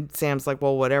 And Sam's like,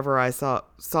 well, whatever I saw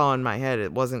in my head,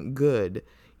 it wasn't good.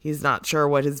 He's not sure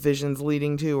what his vision's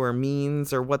leading to or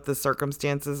means or what the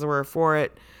circumstances were for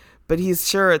it, but he's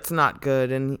sure it's not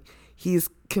good, and he's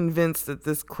convinced that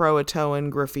this Croatoan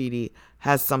graffiti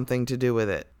has something to do with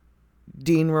it.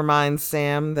 Dean reminds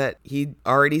Sam that he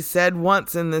already said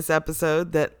once in this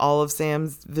episode that all of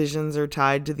Sam's visions are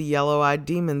tied to the yellow-eyed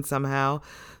demon somehow,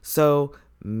 so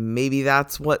maybe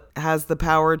that's what has the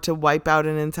power to wipe out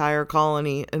an entire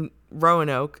colony, and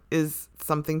Roanoke is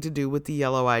something to do with the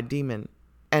yellow-eyed demon.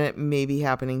 And it may be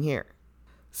happening here.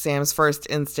 Sam's first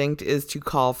instinct is to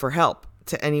call for help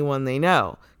to anyone they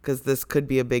know, because this could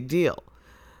be a big deal.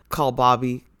 Call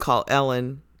Bobby, call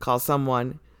Ellen, call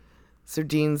someone. So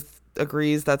Dean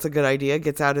agrees that's a good idea,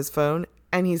 gets out his phone,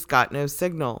 and he's got no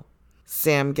signal.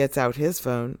 Sam gets out his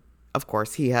phone. Of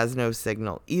course, he has no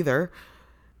signal either.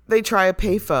 They try a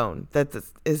payphone that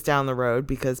is down the road,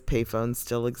 because payphones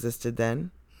still existed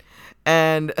then.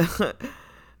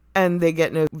 And they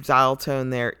get no dial tone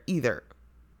there either.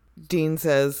 Dean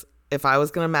says, if I was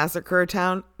going to massacre a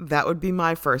town, that would be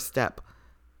my first step.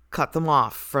 Cut them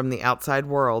off from the outside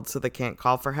world so they can't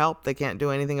call for help. They can't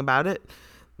do anything about it.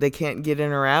 They can't get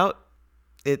in or out.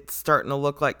 It's starting to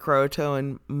look like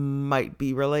Croatoan might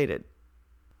be related.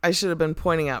 I should have been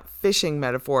pointing out fishing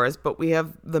metaphors, but we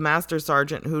have the Master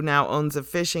Sergeant who now owns a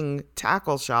fishing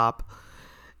tackle shop.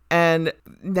 And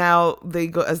now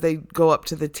as they go up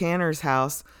to the Tanner's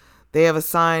house, They have a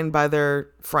sign by their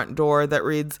front door that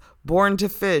reads, "Born to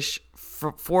fish,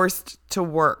 forced to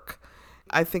work."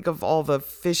 I think of all the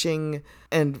fishing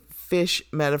and fish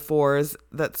metaphors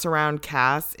that surround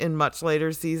Cass in much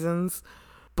later seasons,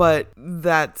 but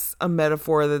that's a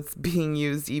metaphor that's being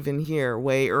used even here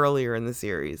way earlier in the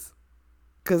series.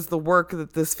 Because the work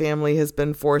that this family has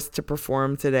been forced to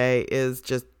perform today is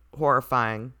just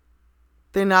horrifying.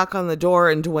 They knock on the door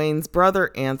and Dwayne's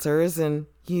brother answers, and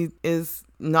he is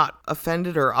not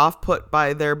offended or off-put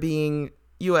by there being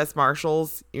U.S.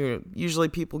 Marshals. Usually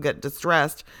people get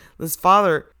distressed. This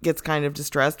father gets kind of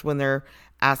distressed when they're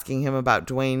asking him about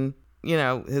Dwayne,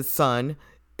 his son.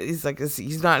 He's like,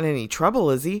 he's not in any trouble,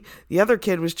 is he? The other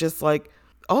kid was just like,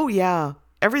 oh yeah,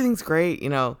 everything's great.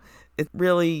 It's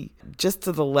really just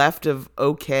to the left of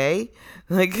okay.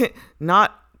 Like,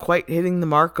 not quite hitting the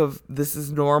mark of this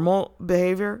is normal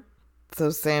behavior.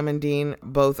 So Sam and Dean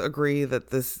both agree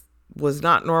that this was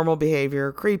not normal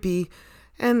behavior, creepy,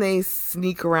 and they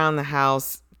sneak around the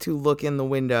house to look in the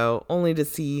window, only to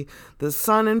see the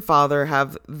son and father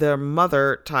have their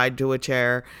mother tied to a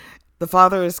chair. The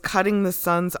father is cutting the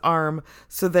son's arm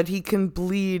so that he can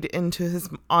bleed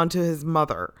onto his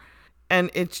mother. And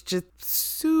it's just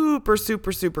super,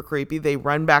 super, super creepy. They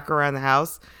run back around the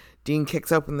house. Dean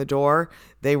kicks open the door.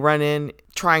 They run in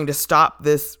trying to stop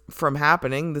this from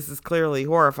happening. This is clearly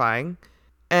horrifying.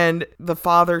 And the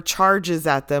father charges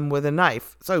at them with a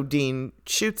knife. So Dean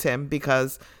shoots him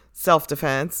because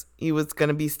self-defense. He was going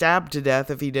to be stabbed to death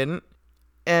if he didn't.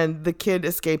 And the kid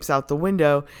escapes out the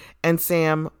window, and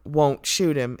Sam won't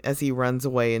shoot him as he runs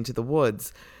away into the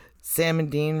woods. Sam and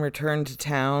Dean return to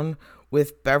town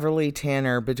with Beverly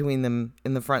Tanner between them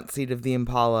in the front seat of the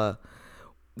Impala.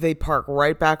 They park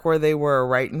right back where they were,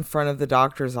 right in front of the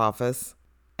doctor's office,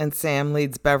 and Sam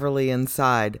leads Beverly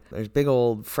inside. There's a big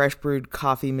old fresh brewed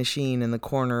coffee machine in the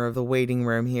corner of the waiting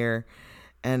room here,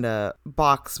 and a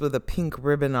box with a pink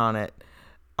ribbon on it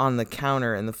on the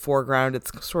counter. In the foreground,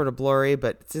 it's sort of blurry,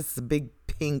 but it's just a big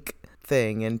pink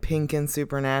thing, and pink in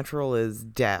Supernatural is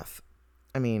death.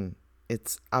 I mean,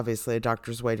 it's obviously a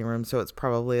doctor's waiting room, so it's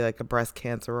probably like a breast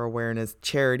cancer awareness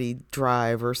charity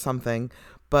drive or something.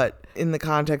 But in the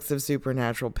context of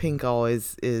Supernatural, pink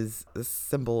always is a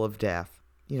symbol of death.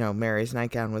 Mary's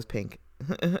nightgown was pink.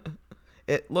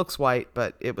 It looks white,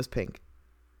 but it was pink.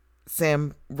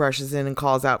 Sam rushes in and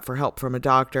calls out for help from a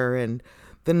doctor, and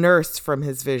the nurse from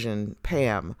his vision,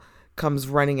 Pam, comes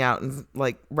running out and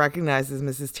recognizes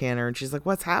Mrs. Tanner, and she's like,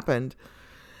 "What's happened?"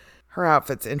 Her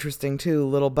outfit's interesting too.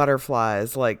 Little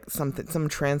butterflies, some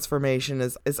transformation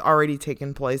is already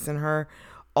taken place in her,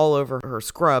 all over her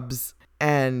scrubs,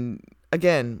 and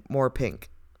again, more pink.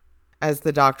 As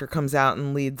the doctor comes out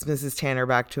and leads Mrs. Tanner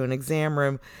back to an exam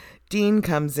room, Dean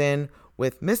comes in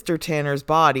with Mr. Tanner's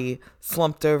body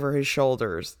slumped over his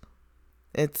shoulders.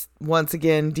 It's once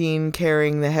again Dean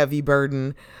carrying the heavy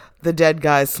burden, the dead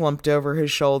guy slumped over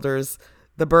his shoulders,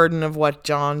 the burden of what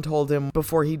John told him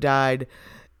before he died.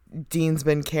 Dean's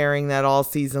been carrying that all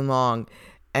season long,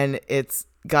 and it's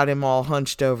got him all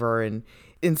hunched over. And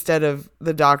instead of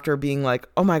the doctor being like,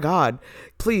 "Oh my God,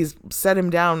 please set him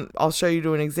down, I'll show you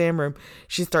to an exam room,"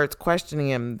 she starts questioning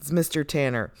him. "It's Mr.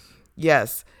 Tanner.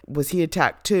 Yes. Was he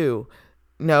attacked too?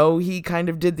 No, he kind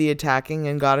of did the attacking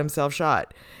and got himself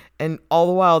shot." And all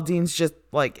the while, Dean's just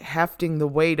hefting the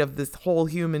weight of this whole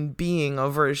human being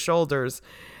over his shoulders.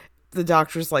 The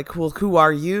doctor's like, "Well, who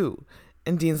are you?"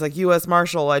 And Dean's like, "U.S.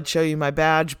 Marshal, I'd show you my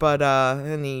badge, but,"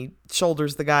 and he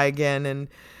shoulders the guy again. And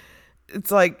it's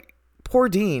like, poor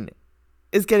Dean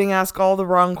is getting asked all the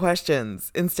wrong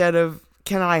questions instead of,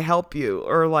 "Can I help you?"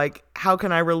 or "How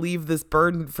can I relieve this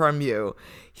burden from you?"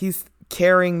 He's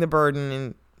carrying the burden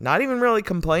and not even really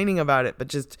complaining about it, but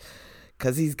just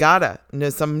because he's gotta.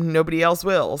 Nobody else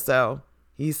will, so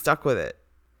he's stuck with it.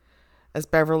 As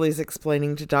Beverly's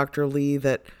explaining to Dr. Lee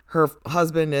that her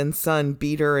husband and son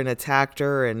beat her and attacked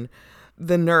her, and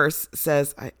the nurse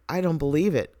says, I don't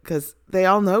believe it, because they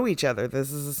all know each other.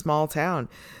 This is a small town.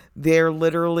 They're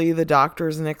literally the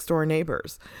doctor's next door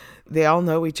neighbors. They all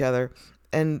know each other.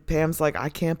 And Pam's like, "I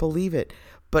can't believe it,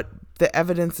 but the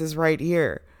evidence is right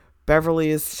here. Beverly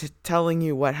is telling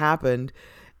you what happened,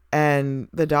 and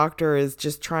the doctor is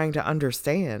just trying to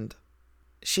understand."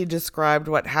 She described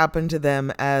what happened to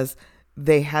them as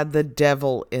they had the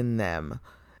devil in them.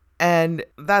 And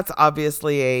that's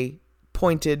obviously a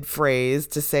pointed phrase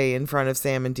to say in front of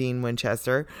Sam and Dean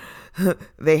Winchester.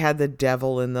 They had the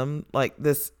devil in them,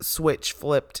 this switch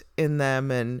flipped in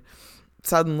them, and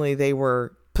suddenly they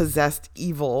were possessed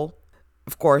evil.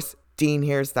 Of course, Dean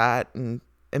hears that and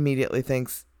immediately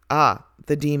thinks,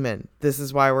 the demon. This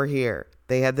is why we're here.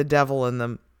 They had the devil in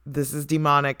them. This is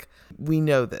demonic. We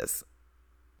know this.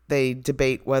 They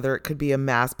debate whether it could be a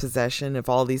mass possession if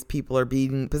all these people are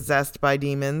being possessed by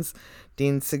demons.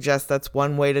 Dean suggests that's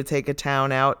one way to take a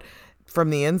town out from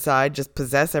the inside, just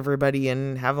possess everybody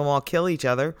and have them all kill each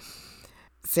other.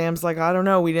 Sam's like, I don't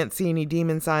know. We didn't see any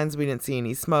demon signs. We didn't see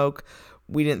any smoke.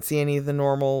 We didn't see any of the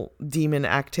normal demon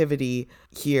activity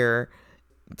here.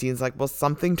 Dean's like, well,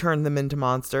 something turned them into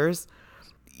monsters.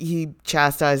 He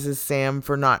chastises Sam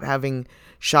for not having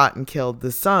shot and killed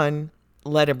the son,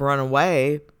 let him run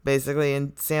away, basically.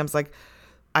 And Sam's like,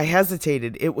 I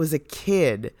hesitated. It was a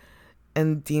kid.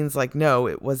 And Dean's like, no,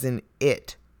 it wasn't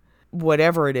it.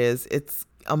 Whatever it is, it's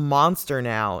a monster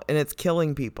now, and it's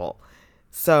killing people.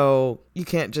 So you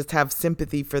can't just have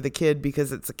sympathy for the kid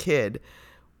because it's a kid,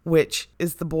 which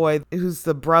is the boy who's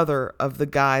the brother of the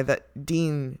guy that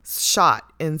Dean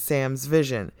shot in Sam's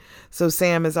vision. So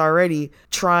Sam is already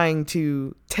trying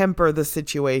to temper the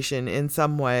situation in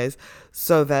some ways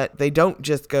so that they don't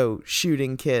just go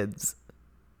shooting kids.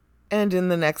 And in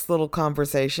the next little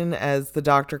conversation, as the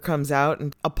doctor comes out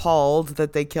and appalled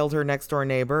that they killed her next door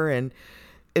neighbor and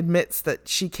admits that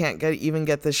she can't even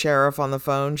get the sheriff on the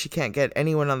phone. She can't get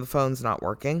anyone on the phone's not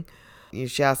working.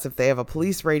 She asks if they have a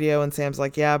police radio, and Sam's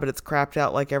like, yeah, but it's crapped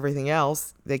out like everything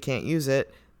else. They can't use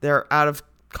it. They're out of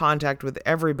contact with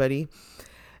everybody.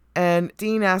 And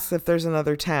Dean asks if there's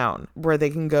another town where they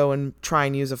can go and try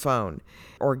and use a phone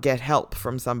or get help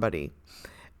from somebody.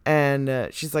 And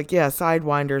she's like, yeah,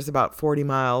 Sidewinder's about 40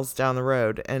 miles down the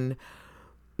road. And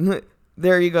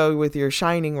there you go with your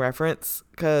Shining reference,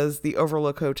 because the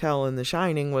Overlook Hotel in The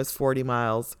Shining was 40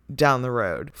 miles down the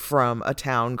road from a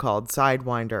town called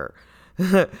Sidewinder.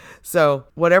 So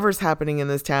whatever's happening in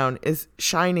this town is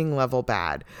Shining level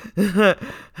bad.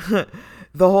 The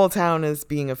whole town is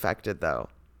being affected, though,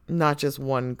 not just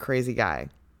one crazy guy.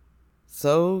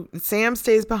 So Sam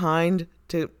stays behind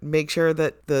to make sure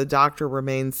that the doctor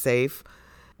remains safe,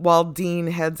 while Dean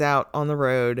heads out on the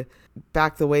road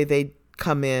back the way they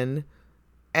come in.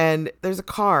 And there's a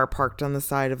car parked on the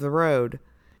side of the road.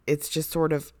 It's just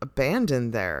sort of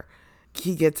abandoned there.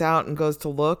 He gets out and goes to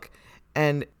look,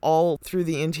 and all through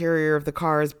the interior of the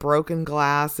car is broken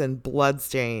glass and blood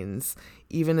stains,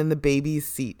 even in the baby's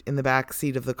seat in the back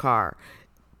seat of the car.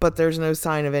 But there's no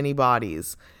sign of any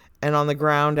bodies. And on the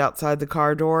ground outside the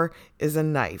car door is a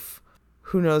knife.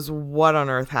 Who knows what on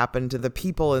earth happened to the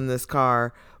people in this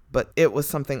car, but it was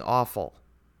something awful.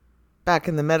 Back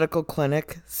in the medical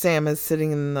clinic, Sam is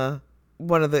sitting in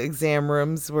one of the exam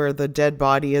rooms where the dead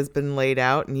body has been laid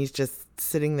out, and he's just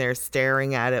sitting there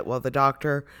staring at it while the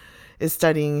doctor is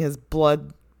studying his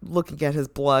blood, looking at his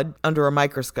blood under a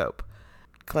microscope.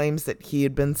 Claims that he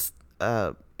had been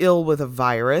ill with a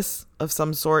virus of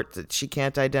some sort that she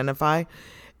can't identify,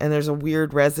 and there's a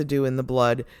weird residue in the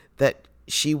blood that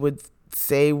she would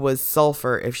say was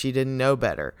sulfur if she didn't know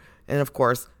better. And of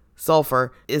course,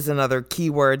 sulfur is another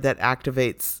keyword that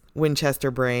activates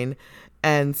Winchester brain,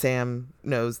 and Sam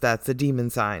knows that's a demon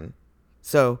sign.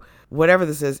 So whatever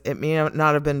this is, it may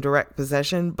not have been direct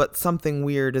possession, but something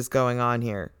weird is going on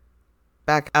here.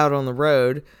 Back out on the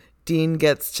road, Dean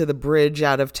gets to the bridge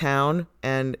out of town,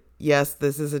 and yes,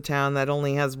 this is a town that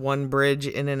only has one bridge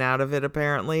in and out of it,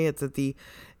 apparently. It's at the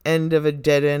end of a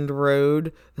dead-end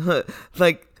road.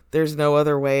 Like, there's no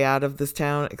other way out of this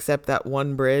town except that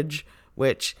one bridge,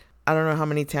 which I don't know how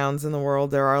many towns in the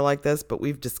world there are like this, but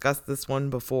we've discussed this one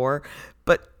before.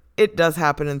 But it does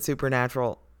happen in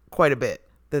Supernatural quite a bit,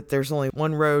 that there's only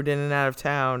one road in and out of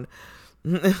town.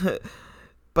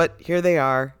 But here they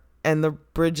are, and the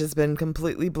bridge has been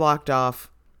completely blocked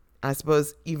off. I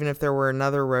suppose even if there were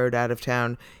another road out of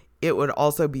town, it would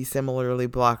also be similarly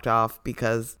blocked off,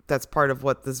 because that's part of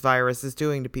what this virus is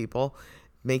doing to people,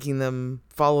 making them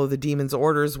follow the demon's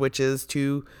orders, which is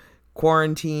to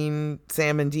quarantine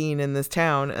Sam and Dean in this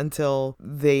town until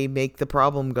they make the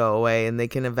problem go away and they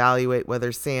can evaluate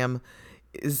whether Sam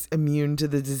is immune to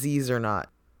the disease or not.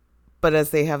 But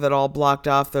as they have it all blocked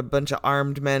off, a bunch of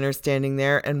armed men are standing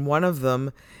there, and one of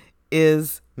them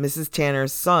is Mrs.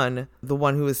 Tanner's son, the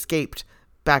one who escaped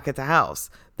back at the house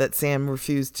that Sam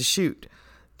refused to shoot.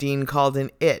 Dean called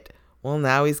in it. Well,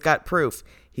 now he's got proof.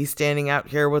 He's standing out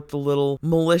here with the little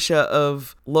militia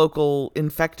of local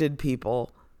infected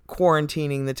people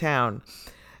quarantining the town.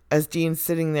 As Dean's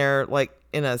sitting there like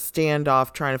in a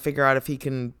standoff trying to figure out if he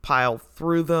can pile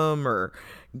through them or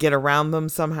get around them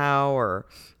somehow, or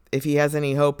if he has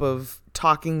any hope of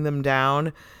talking them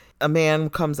down, a man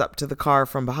comes up to the car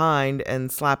from behind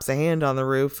and slaps a hand on the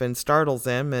roof and startles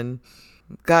him, and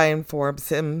the guy informs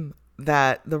him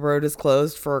that the road is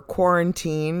closed for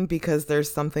quarantine because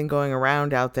there's something going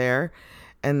around out there,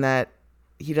 and that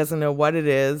He doesn't know what it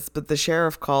is, but the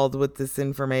sheriff called with this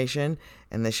information,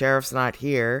 and the sheriff's not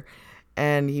here,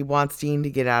 and he wants Dean to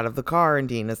get out of the car, and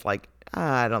Dean is like,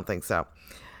 I don't think so.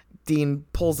 Dean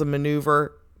pulls a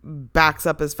maneuver, backs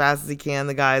up as fast as he can.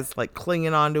 The guy's like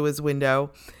clinging onto his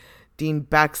window. Dean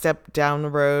backstep down the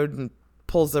road and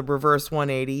pulls a reverse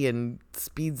 180 and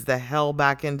speeds the hell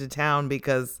back into town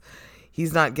because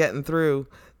he's not getting through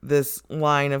this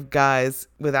line of guys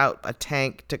without a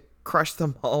tank to crush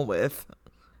them all with.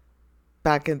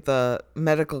 Back at the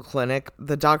medical clinic,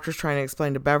 the doctor's trying to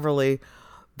explain to Beverly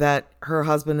that her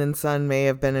husband and son may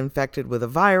have been infected with a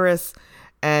virus,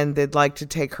 and they'd like to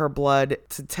take her blood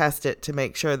to test it to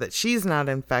make sure that she's not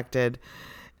infected.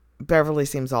 Beverly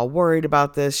seems all worried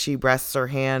about this. She rests her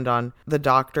hand on the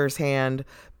doctor's hand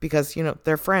because,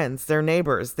 they're friends, they're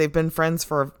neighbors. They've been friends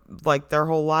for like their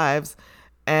whole lives.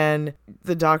 And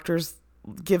the doctor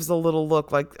gives a little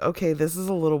look like, okay, this is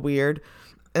a little weird.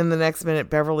 And the next minute,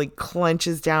 Beverly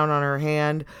clenches down on her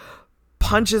hand,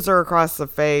 punches her across the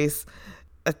face,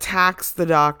 attacks the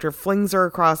doctor, flings her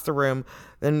across the room,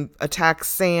 then attacks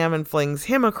Sam and flings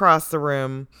him across the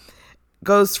room,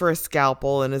 goes for a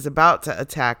scalpel and is about to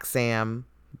attack Sam,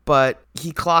 but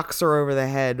he clocks her over the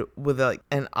head with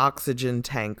an oxygen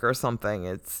tank or something.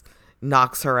 It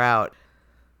knocks her out.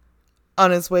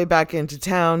 On his way back into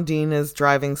town, Dean is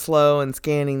driving slow and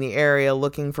scanning the area,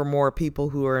 looking for more people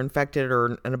who are infected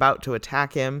and about to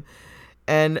attack him,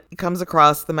 and he comes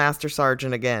across the Master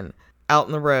Sergeant again, out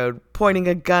in the road, pointing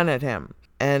a gun at him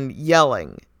and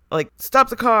yelling, stop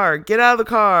the car, get out of the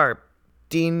car.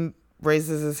 Dean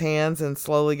raises his hands and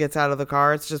slowly gets out of the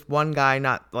car. It's just one guy,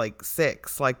 not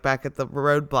six, like back at the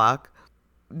roadblock.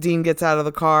 Dean gets out of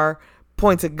the car,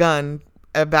 points a gun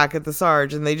back at the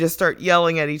Sarge, and they just start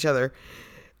yelling at each other.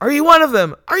 Are you one of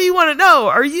them? Are you one? No.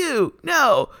 Are you?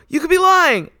 No. You could be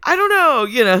lying. I don't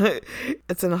know.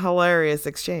 It's an hilarious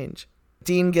exchange.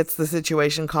 Dean gets the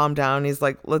situation calmed down. He's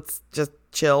like, let's just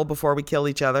chill before we kill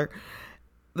each other.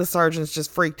 The sergeant's just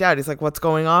freaked out. He's like, what's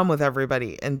going on with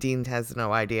everybody? And Dean has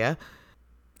no idea.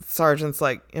 The sergeant's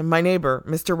like, my neighbor,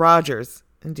 Mr. Rogers.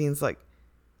 And Dean's like,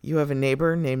 you have a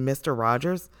neighbor named Mr.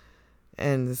 Rogers?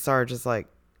 And the sergeant is like,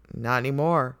 not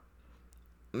anymore.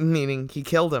 Meaning he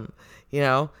killed him.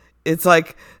 It's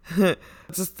like,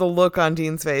 just the look on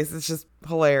Dean's face. It's just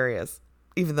hilarious.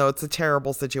 Even though it's a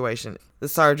terrible situation. The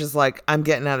sergeant's like, I'm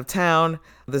getting out of town.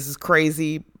 This is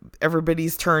crazy.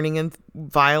 Everybody's turning and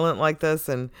violent like this.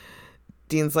 And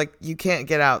Dean's like, you can't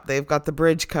get out. They've got the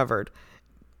bridge covered.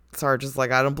 Sergeant's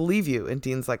like, I don't believe you. And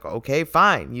Dean's like, okay,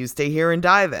 fine. You stay here and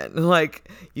die then.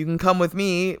 You can come with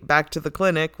me back to the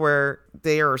clinic where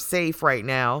they are safe right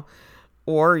now.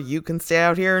 Or you can stay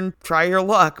out here and try your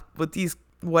luck with these,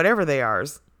 whatever they are.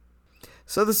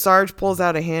 So the Sarge pulls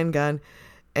out a handgun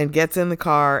and gets in the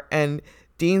car, and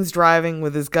Dean's driving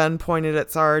with his gun pointed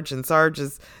at Sarge, and Sarge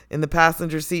is in the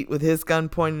passenger seat with his gun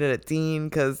pointed at Dean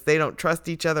because they don't trust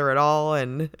each other at all,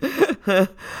 and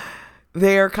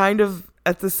they are kind of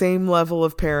at the same level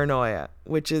of paranoia,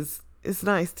 which is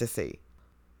nice to see.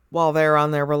 While they're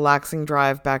on their relaxing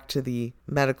drive back to the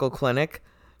medical clinic,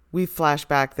 we flash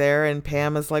back there, and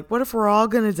Pam is like, what if we're all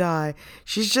gonna die?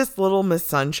 She's just little Miss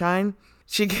Sunshine.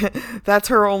 That's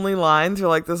her only line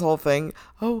through this whole thing.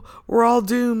 Oh, we're all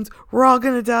doomed. We're all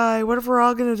gonna die. What if we're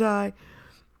all gonna die?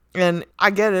 And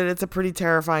I get it. It's a pretty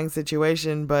terrifying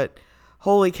situation, but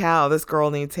holy cow, this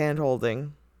girl needs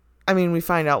hand-holding. I mean, we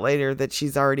find out later that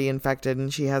she's already infected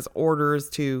and she has orders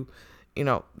to,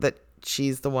 that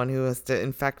she's the one who has to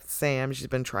infect Sam. She's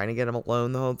been trying to get him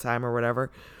alone the whole time or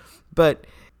whatever. But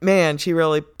man, she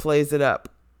really plays it up.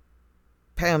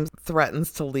 Pam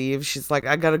threatens to leave. She's like,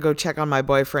 I gotta go check on my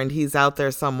boyfriend. He's out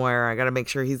there somewhere. I gotta make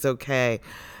sure he's okay.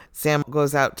 Sam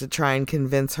goes out to try and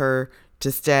convince her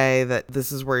to stay, that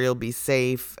this is where you'll be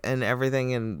safe and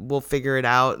everything, and we'll figure it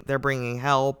out. They're bringing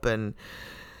help. And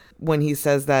when he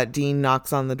says that, Dean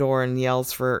knocks on the door and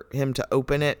yells for him to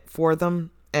open it for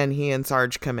them, and he and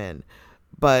Sarge come in.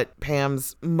 But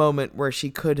Pam's moment where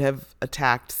she could have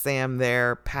attacked Sam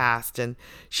there passed, and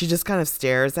she just kind of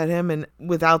stares at him, and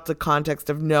without the context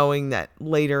of knowing that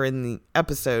later in the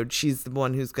episode she's the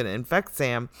one who's going to infect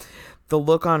Sam, the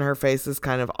look on her face is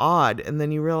kind of odd. And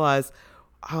then you realize,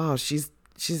 oh, she's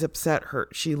upset.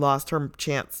 She lost her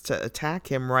chance to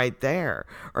attack him right there,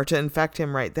 or to infect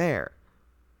him right there.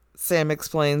 Sam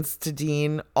explains to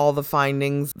Dean all the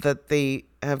findings that they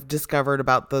have discovered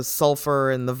about the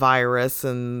sulfur and the virus,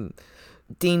 and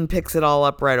Dean picks it all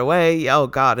up right away. Oh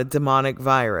God, a demonic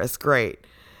virus. Great.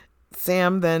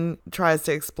 Sam then tries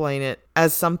to explain it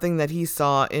as something that he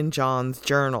saw in John's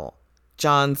journal.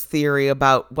 John's theory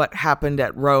about what happened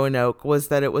at Roanoke was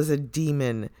that it was a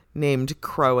demon named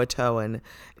Croatoan.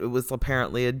 It was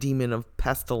apparently a demon of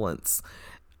pestilence.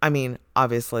 I mean,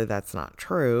 obviously that's not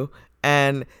true,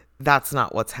 and that's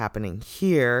not what's happening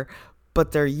here,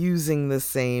 but they're using the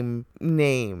same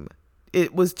name.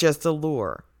 It was just a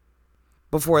lure.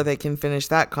 Before they can finish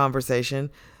that conversation,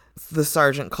 the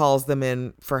sergeant calls them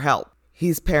in for help.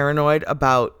 He's paranoid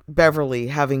about Beverly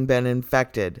having been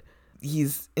infected.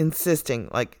 He's insisting,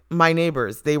 like, my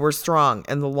neighbors, they were strong,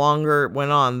 and the longer it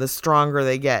went on, the stronger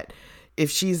they get.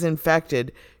 If she's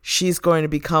infected, she's going to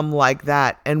become like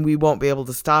that, and we won't be able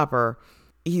to stop her.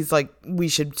 He's like, we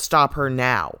should stop her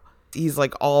now. He's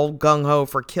like all gung-ho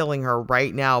for killing her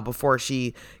right now before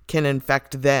she can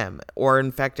infect them or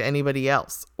infect anybody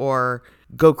else or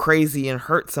go crazy and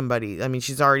hurt somebody. I mean,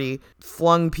 she's already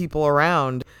flung people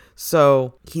around.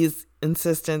 So he's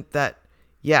insistent that,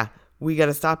 yeah, we got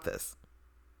to stop this.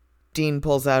 Dean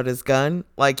pulls out his gun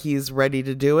like he's ready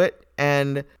to do it.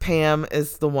 And Pam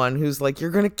is the one who's like, you're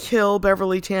going to kill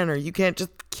Beverly Tanner. You can't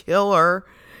just kill her.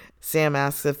 Sam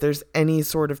asks if there's any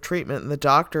sort of treatment, and the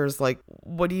doctor's like,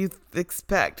 what do you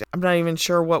expect? I'm not even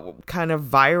sure what kind of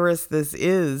virus this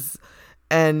is,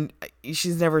 and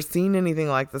she's never seen anything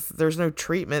like this. There's no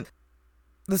treatment.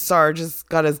 The Sarge has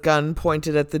got his gun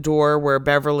pointed at the door where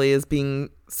Beverly is being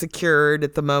secured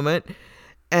at the moment,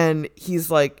 and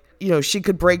he's like, she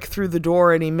could break through the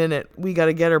door any minute. We got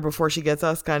to get her before she gets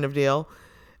us, kind of deal.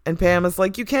 And Pam is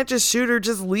like, you can't just shoot her,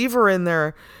 just leave her in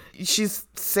there. She's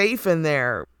safe in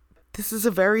there. This is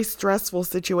a very stressful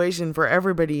situation for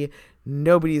everybody.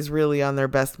 Nobody's really on their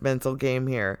best mental game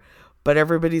here, but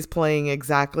everybody's playing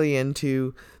exactly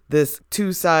into this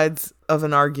two sides of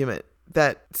an argument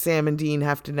that Sam and Dean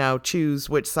have to now choose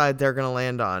which side they're going to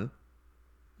land on.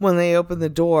 When they open the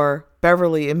door,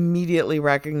 Beverly immediately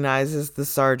recognizes the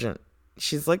sergeant.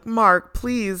 She's like, Mark,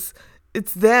 please,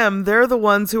 it's them. They're the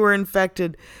ones who are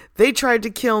infected. They tried to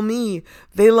kill me.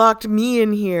 They locked me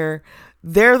in here.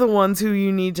 They're the ones who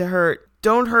you need to hurt.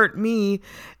 Don't hurt me.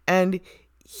 And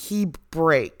he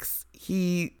breaks.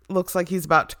 He looks like he's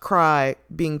about to cry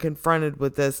being confronted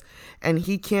with this, and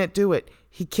he can't do it.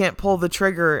 He can't pull the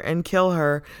trigger and kill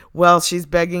her while she's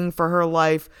begging for her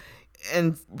life,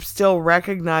 and still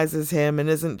recognizes him and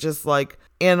isn't just like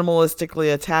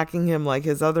animalistically attacking him like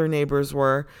his other neighbors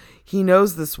were. He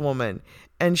knows this woman,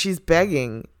 and she's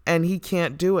begging, and he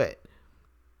can't do it.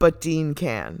 But Dean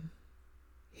can.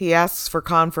 He asks for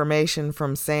confirmation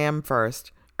from Sam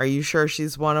first. Are you sure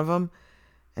she's one of them?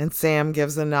 And Sam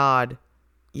gives a nod.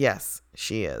 Yes,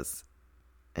 she is.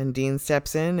 And Dean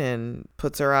steps in and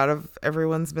puts her out of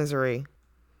everyone's misery.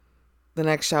 The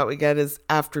next shot we get is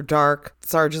after dark.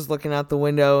 Sarge is looking out the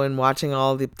window and watching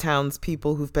all the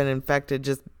townspeople who've been infected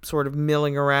just sort of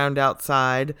milling around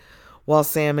outside while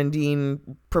Sam and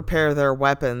Dean prepare their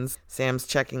weapons. Sam's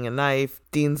checking a knife.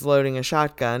 Dean's loading a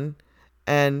shotgun.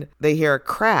 And they hear a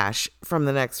crash from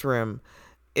the next room.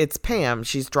 It's Pam.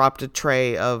 She's dropped a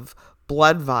tray of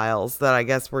blood vials that I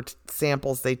guess were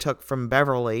samples they took from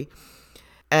Beverly.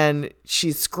 And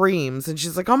she screams and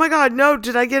she's like, oh my God, no,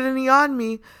 did I get any on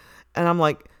me? And I'm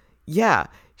like, yeah,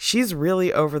 she's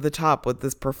really over the top with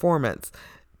this performance.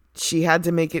 She had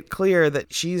to make it clear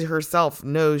that she herself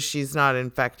knows she's not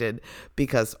infected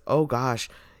because, oh gosh,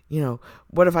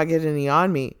 what if I get any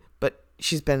on me? But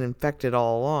she's been infected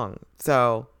all along.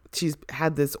 So she's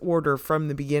had this order from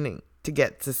the beginning to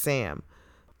get to Sam.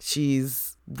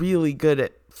 She's really good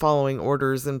at following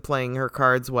orders and playing her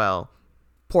cards well.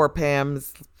 Poor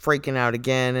Pam's freaking out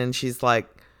again, and she's like,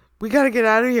 we got to get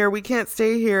out of here. We can't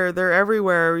stay here. They're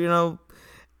everywhere,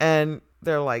 And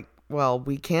they're like, well,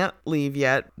 we can't leave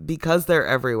yet because they're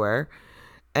everywhere.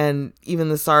 And even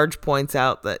the Sarge points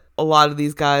out that a lot of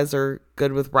these guys are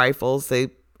good with rifles. They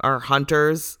are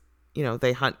hunters.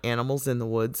 They hunt animals in the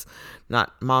woods,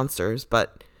 not monsters,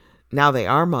 but now they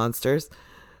are monsters.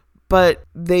 But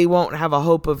they won't have a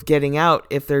hope of getting out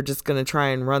if they're just going to try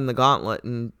and run the gauntlet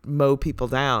and mow people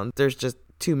down. There's just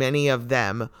too many of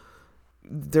them.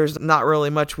 There's not really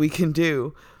much we can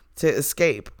do to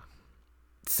escape.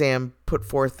 Sam put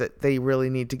forth that they really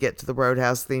need to get to the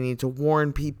roadhouse. They need to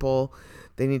warn people.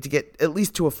 They need to get at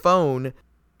least to a phone.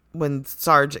 When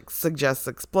Sarge suggests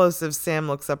explosives, Sam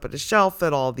looks up at a shelf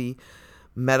at all the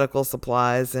medical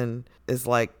supplies and is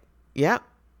like, yeah,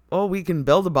 well, we can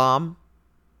build a bomb.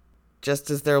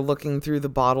 Just as they're looking through the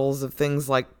bottles of things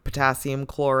like potassium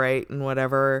chlorate and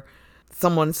whatever,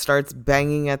 someone starts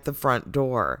banging at the front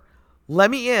door.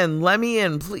 Let me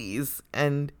in, please.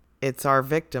 And it's our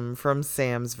victim from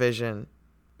Sam's vision.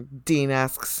 Dean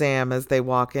asks Sam as they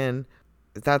walk in,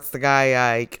 that's the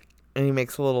guy, Ike. And he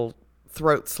makes a little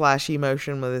throat slashy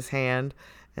motion with his hand.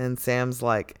 And Sam's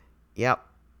like, yep.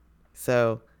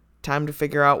 So time to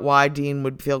figure out why Dean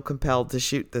would feel compelled to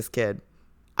shoot this kid.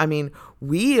 I mean,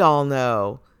 we all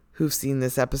know who've seen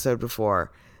this episode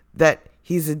before that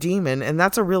he's a demon, and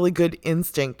that's a really good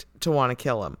instinct to want to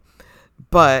kill him.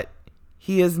 But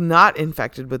he is not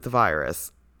infected with the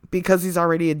virus because he's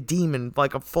already a demon,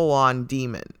 like a full-on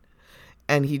demon.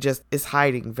 And he just is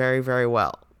hiding very, very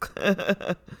well.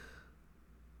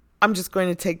 I'm just going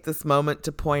to take this moment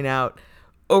to point out,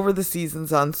 over the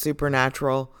seasons on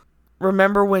Supernatural,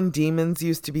 remember when demons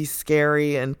used to be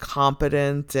scary and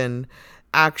competent and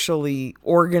actually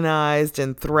organized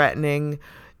and threatening,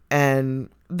 and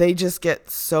they just get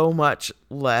so much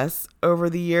less over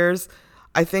the years?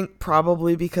 I think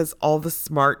probably because all the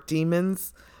smart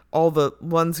demons, all the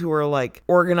ones who are like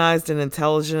organized and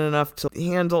intelligent enough to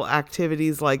handle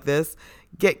activities like this,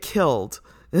 get killed.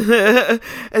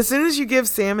 As soon as you give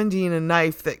Sam and Dean a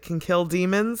knife that can kill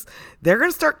demons, they're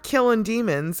going to start killing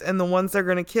demons, and the ones they're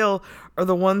going to kill are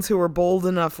the ones who are bold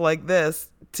enough like this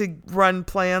to run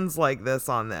plans like this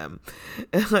on them.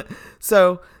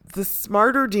 So the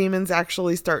smarter demons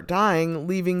actually start dying,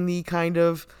 leaving the kind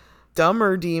of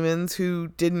dumber demons who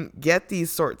didn't get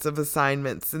these sorts of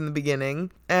assignments in the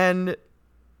beginning. And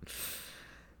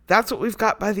that's what we've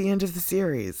got by the end of the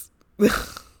series.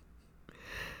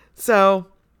 So,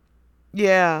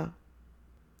 yeah.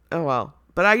 Oh, well.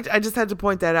 But I just had to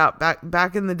point that out.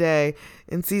 Back in the day,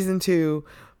 in season 2,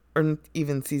 or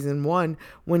even season 1,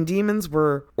 when demons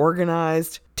were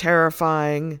organized,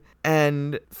 terrifying,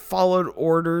 and followed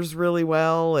orders really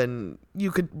well, and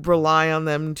you could rely on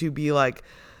them to be like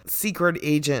secret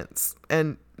agents.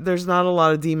 And there's not a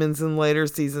lot of demons in later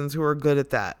seasons who are good at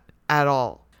that at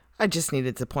all. I just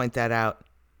needed to point that out.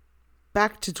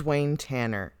 Back to Dwayne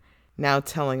Tanner, now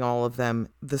telling all of them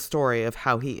the story of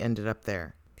how he ended up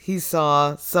there. He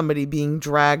saw somebody being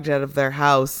dragged out of their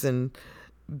house and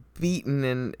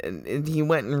beaten, and he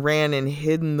went and ran and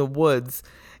hid in the woods,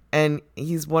 and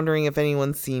he's wondering if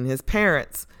anyone's seen his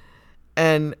parents.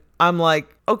 And I'm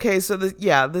like, okay, so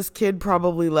this kid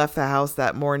probably left the house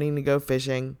that morning to go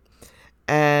fishing,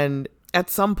 and at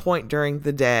some point during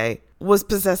the day was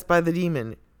possessed by the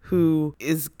demon, who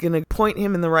is going to point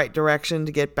him in the right direction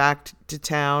to get back to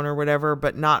town or whatever,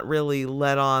 but not really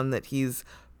let on that he's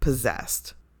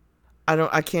possessed.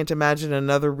 I can't imagine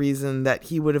another reason that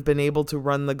he would have been able to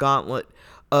run the gauntlet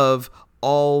of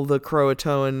all the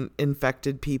Croatoan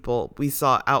infected people we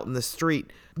saw out in the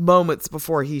street moments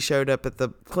before he showed up at the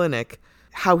clinic,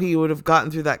 how he would have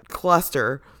gotten through that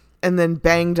cluster and then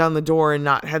banged on the door and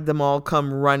not had them all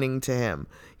come running to him.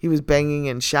 He was banging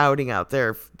and shouting out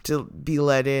there to be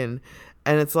let in.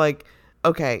 And it's like,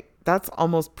 okay, that's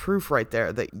almost proof right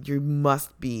there that you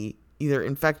must be either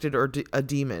infected or a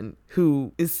demon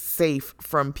who is safe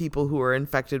from people who are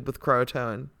infected with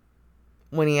Croatoan.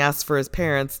 When he asks for his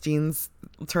parents, Dean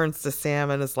turns to Sam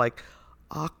and is like,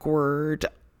 awkward,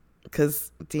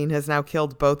 because Dean has now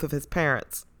killed both of his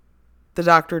parents. The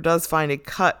doctor does find a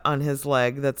cut on his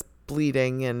leg that's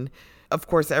bleeding, and of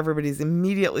course everybody's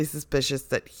immediately suspicious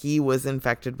that he was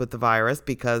infected with the virus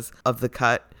because of the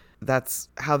cut. That's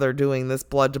how they're doing this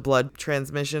blood-to-blood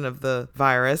transmission of the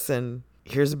virus, and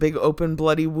here's a big open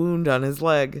bloody wound on his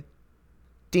leg.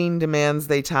 Dean demands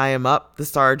they tie him up. The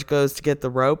Sarge goes to get the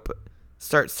rope,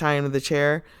 starts tying him to the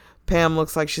chair. Pam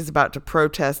looks like she's about to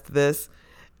protest this,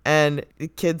 and the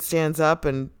kid stands up,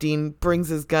 and Dean brings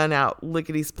his gun out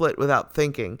lickety-split without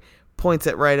thinking, points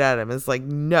it right at him. It's like,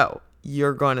 no,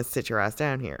 you're going to sit your ass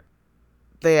down here.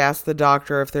 They asked the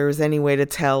doctor if there was any way to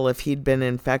tell if he'd been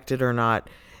infected or not,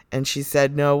 and she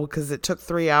said no, because it took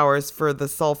 3 hours for the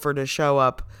sulfur to show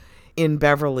up in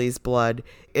Beverly's blood.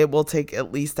 It will take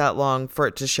at least that long for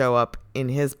it to show up in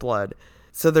his blood.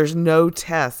 So there's no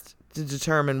test to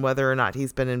determine whether or not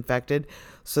he's been infected.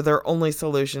 So their only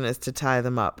solution is to tie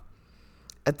them up.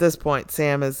 At this point,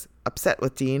 Sam is upset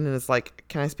with Dean and is like,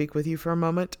 can I speak with you for a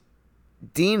moment?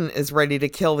 Dean is ready to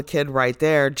kill the kid right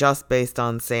there just based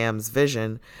on Sam's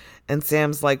vision. And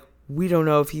Sam's like, we don't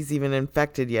know if he's even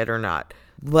infected yet or not.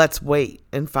 Let's wait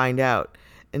and find out.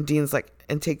 And Dean's like,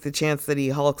 and take the chance that he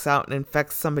hulks out and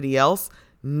infects somebody else?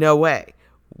 No way.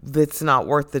 That's not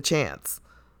worth the chance.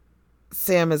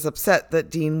 Sam is upset that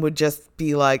Dean would just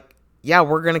be like, yeah,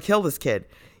 we're going to kill this kid.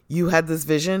 You had this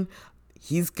vision.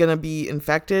 He's going to be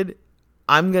infected.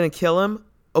 I'm going to kill him.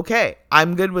 Okay,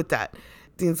 I'm good with that.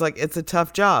 Dean's like, it's a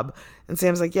tough job. And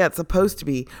Sam's like, yeah, it's supposed to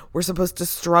be. We're supposed to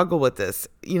struggle with this.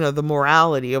 You know, the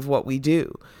morality of what we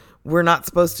do. We're not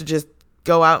supposed to just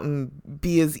go out and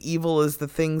be as evil as the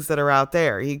things that are out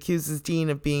there. He accuses Dean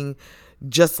of being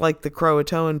just like the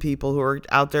Croatoan people who are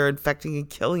out there infecting and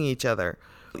killing each other.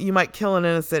 You might kill an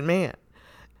innocent man.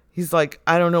 He's like,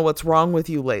 I don't know what's wrong with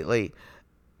you lately.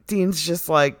 Dean's just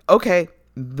like, okay,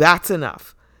 that's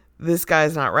enough. This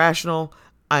guy's not rational.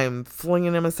 I'm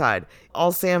flinging him aside.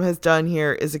 All Sam has done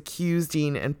here is accuse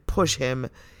Dean and push him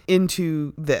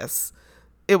into this.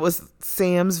 It was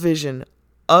Sam's vision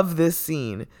of this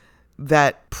scene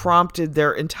that prompted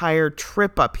their entire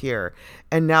trip up here.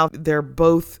 And now they're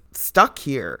both stuck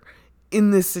here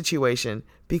in this situation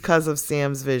because of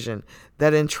Sam's vision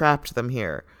that entrapped them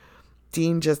here.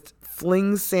 Dean just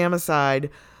flings Sam aside,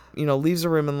 leaves the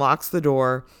room and locks the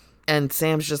door. And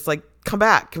Sam's just like, come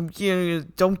back. Don't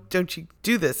you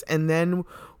do this. And then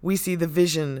we see the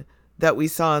vision that we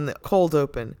saw in the cold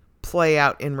open play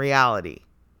out in reality.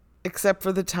 Except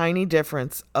for the tiny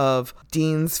difference of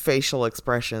Dean's facial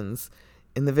expressions.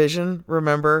 In the vision,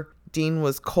 remember, Dean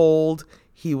was cold.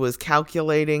 He was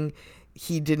calculating.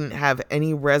 He didn't have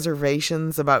any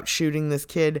reservations about shooting this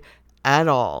kid at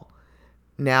all.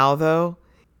 Now, though,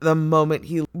 the moment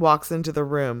he walks into the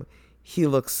room, he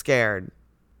looks scared.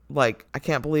 Like, I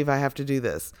can't believe I have to do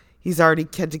this. He's already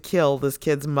had to kill this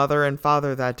kid's mother and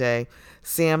father that day.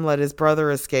 Sam let his brother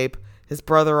escape. His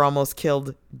brother almost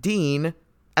killed Dean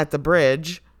at the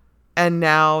bridge. And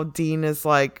now Dean is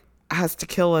like, has to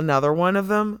kill another one of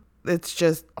them. It's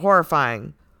just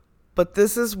horrifying. But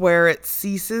this is where it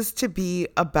ceases to be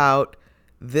about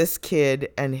this kid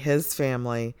and his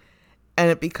family. And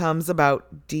it becomes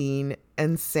about Dean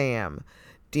and Sam.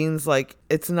 Dean's like,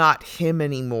 it's not him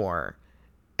anymore.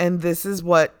 And this is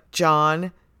what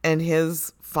John and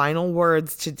his final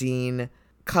words to Dean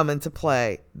come into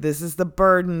play. This is the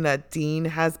burden that Dean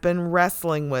has been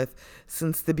wrestling with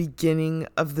since the beginning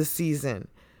of the season.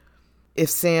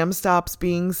 If Sam stops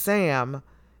being Sam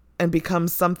and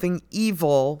becomes something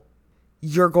evil,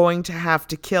 you're going to have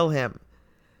to kill him.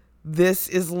 This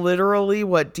is literally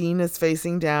what Dean is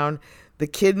facing down. The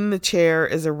kid in the chair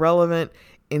is irrelevant.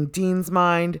 In Dean's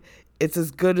mind, it's as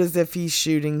good as if he's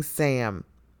shooting Sam.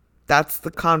 That's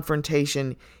the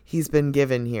confrontation he's been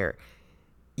given here.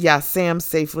 Yeah, Sam's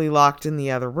safely locked in the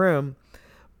other room,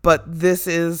 but this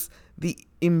is the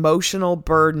emotional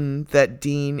burden that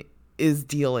Dean is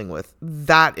dealing with.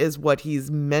 That is what he's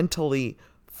mentally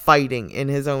fighting in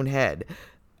his own head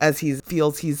as he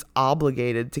feels he's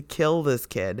obligated to kill this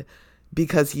kid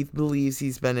because he believes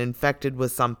he's been infected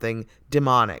with something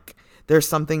demonic. There's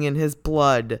something in his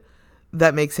blood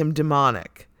that makes him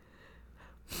demonic.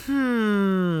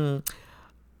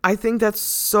 I think that's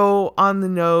so on the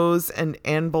nose and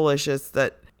malicious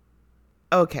that,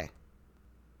 okay,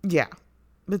 yeah,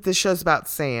 but this show's about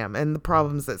Sam and the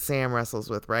problems that Sam wrestles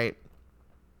with, right?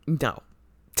 No.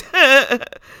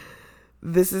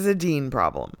 This is a Dean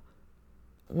problem.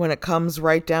 When it comes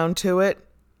right down to it,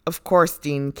 of course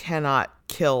Dean cannot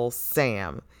kill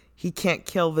Sam. He can't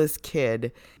kill this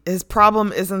kid. His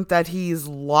problem isn't that he's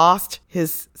lost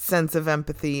his sense of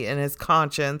empathy and his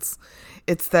conscience.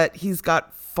 It's that he's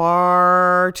got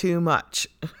far too much.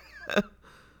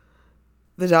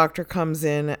 The doctor comes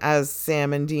in as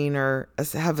Sam and Dean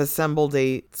have assembled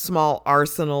a small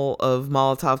arsenal of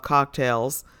Molotov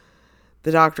cocktails.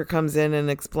 The doctor comes in and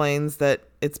explains that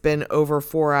it's been over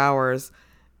 4 hours.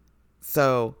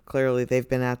 So clearly they've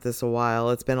been at this a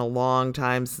while. It's been a long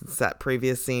time since that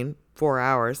previous scene, 4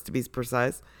 hours to be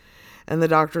precise. And the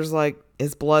doctor's like,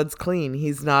 his blood's clean.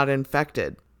 He's not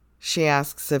infected. She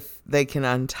asks if they can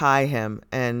untie him.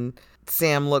 And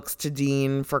Sam looks to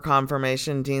Dean for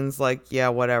confirmation. Dean's like, yeah,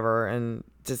 whatever. And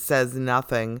just says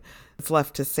nothing. It's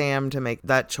left to Sam to make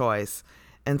that choice.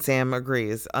 And Sam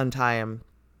agrees, untie him.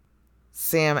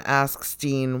 Sam asks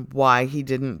Dean why he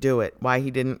didn't do it, why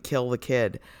he didn't kill the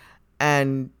kid.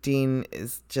 And Dean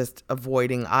is just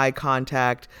avoiding eye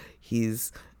contact.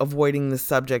 He's avoiding the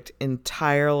subject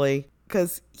entirely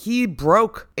because he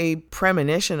broke a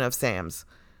premonition of Sam's.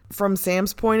 From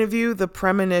Sam's point of view, the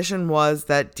premonition was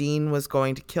that Dean was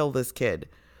going to kill this kid.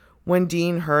 When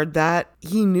Dean heard that,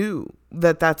 he knew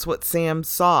that that's what Sam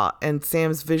saw, and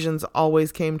Sam's visions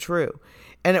always came true.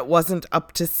 And it wasn't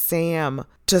up to Sam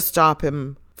to stop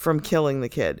him from killing the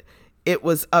kid. It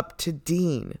was up to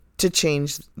Dean to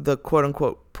change the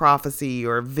quote-unquote prophecy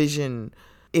or vision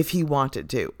if he wanted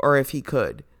to or if he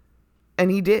could. And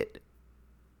he did.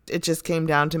 It just came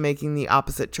down to making the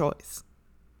opposite choice.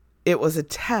 It was a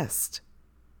test.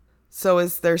 So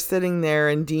as they're sitting there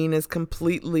and Dean is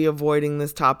completely avoiding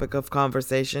this topic of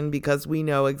conversation because we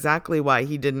know exactly why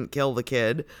he didn't kill the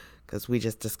kid, because we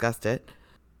just discussed it.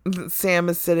 Sam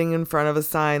is sitting in front of a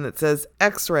sign that says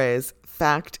X-rays,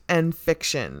 fact and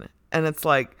fiction. And it's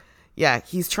like, yeah,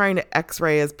 he's trying to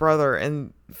X-ray his brother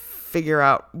and figure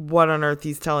out what on earth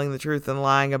he's telling the truth and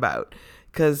lying about,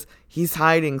 because he's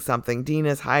hiding something. Dean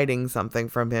is hiding something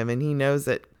from him, and he knows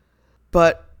it.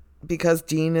 But because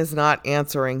Dean is not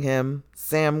answering him,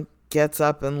 Sam gets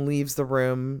up and leaves the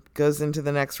room, goes into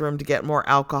the next room to get more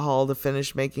alcohol to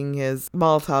finish making his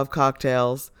Molotov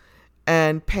cocktails,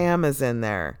 and Pam is in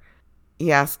there.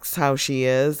 He asks how she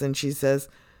is, and she says,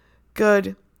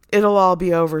 "Good, it'll all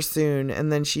be over soon."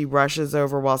 And then she rushes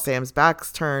over while Sam's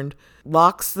back's turned,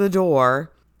 locks the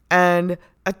door, and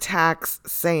attacks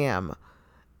Sam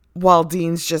while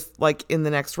Dean's just like in the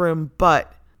next room,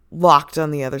 but locked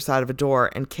on the other side of a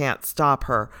door and can't stop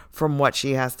her from what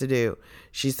she has to do.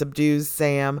 She subdues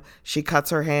Sam, she cuts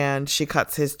her hand, she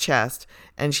cuts his chest,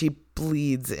 and she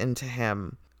bleeds into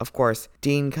him. Of course,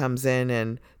 Dean comes in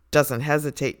and doesn't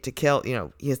hesitate to kill,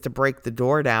 he has to break the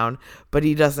door down, but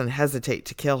he doesn't hesitate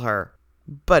to kill her.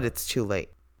 But it's too late.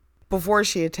 Before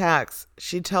she attacks,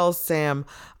 she tells Sam,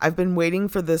 "I've been waiting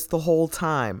for this the whole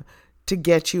time, to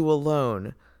get you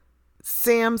alone."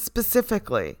 Sam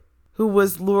specifically, who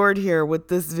was lured here with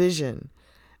this vision,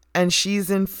 and she's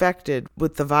infected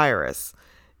with the virus.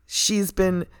 She's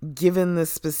been given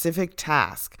this specific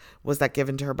task. Was that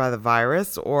given to her by the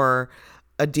virus or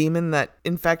a demon that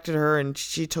infected her and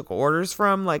she took orders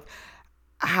from? Like,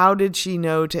 how did she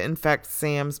know to infect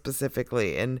Sam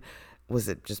specifically? And was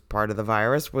it just part of the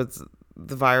virus? Was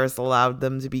the virus allowed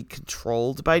them to be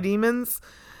controlled by demons?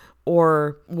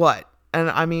 Or what? And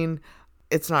I mean,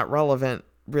 it's not relevant,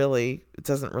 really. It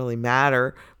doesn't really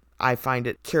matter. I find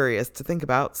it curious to think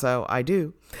about, so I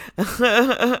do.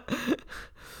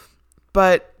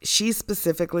 But she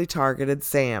specifically targeted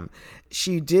Sam.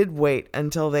 She did wait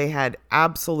until they had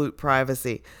absolute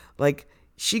privacy. Like,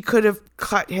 she could have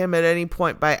cut him at any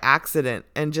point by accident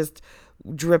and just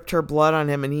dripped her blood on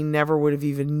him, and he never would have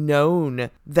even known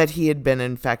that he had been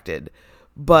infected.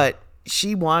 But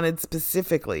she wanted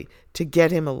specifically to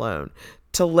get him alone,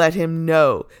 to let him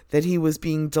know that he was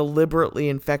being deliberately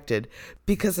infected.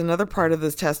 Because another part of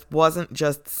this test wasn't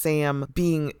just Sam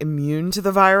being immune to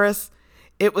the virus.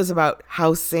 It was about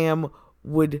how Sam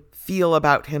would feel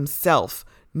about himself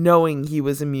knowing he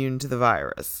was immune to the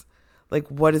virus. Like,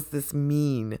 what does this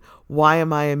mean? Why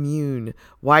am I immune?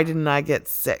 Why didn't I get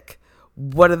sick?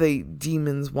 What do the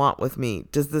demons want with me?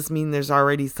 Does this mean there's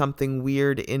already something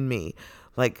weird in me?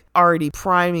 Like, already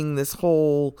priming this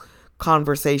whole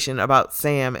conversation about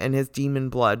Sam and his demon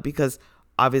blood, because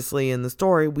obviously in the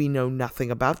story we know nothing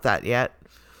about that yet.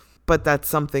 But that's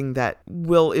something that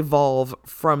will evolve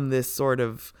from this sort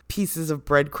of pieces of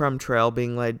breadcrumb trail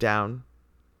being laid down.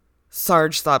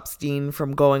 Sarge stops Dean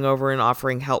from going over and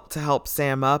offering help to help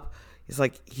Sam up. He's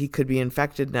like, he could be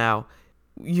infected now.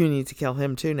 You need to kill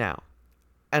him too now.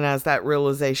 And as that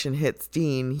realization hits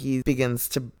Dean, he begins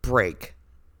to break.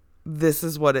 This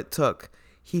is what it took.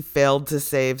 He failed to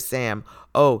save Sam.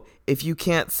 Oh, if you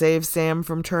can't save Sam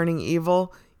from turning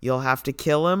evil, you'll have to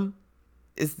kill him?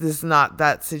 Is this not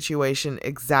that situation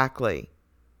exactly?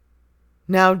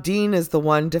 Now Dean is the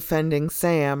one defending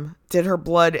Sam. Did her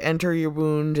blood enter your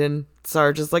wound? And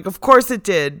Sarge is like, of course it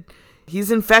did.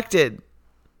 He's infected.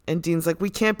 And Dean's like, we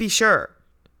can't be sure.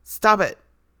 Stop it.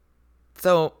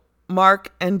 So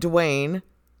Mark and Dwayne,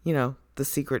 the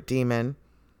secret demon,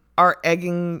 are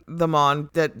egging them on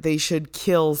that they should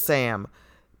kill Sam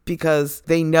because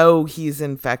they know he's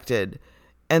infected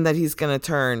and that he's going to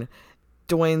turn.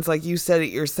 Dwayne's like, you said it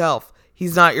yourself.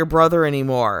 He's not your brother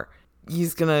anymore.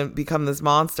 He's going to become this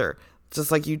monster.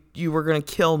 Just like you were going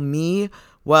to kill me.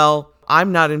 Well,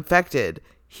 I'm not infected.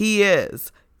 He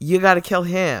is. You got to kill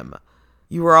him.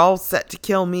 You were all set to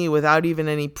kill me without even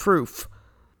any proof.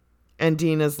 And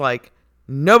Dean is like,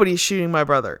 nobody's shooting my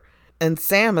brother. And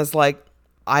Sam is like,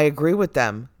 I agree with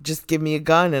them. Just give me a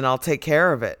gun and I'll take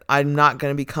care of it. I'm not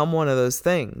going to become one of those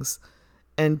things.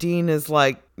 And Dean is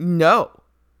like, no,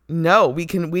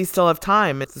 we still have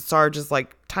time. Sarge is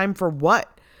like, time for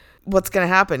what? What's going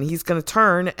to happen? He's going to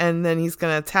turn and then he's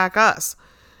going to attack us.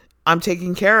 I'm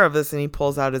taking care of this. And he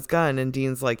pulls out his gun and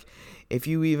Dean's like, if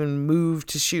you even move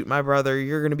to shoot my brother,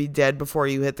 you're going to be dead before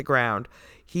you hit the ground.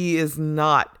 He is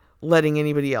not letting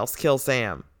anybody else kill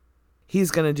Sam. He's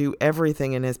going to do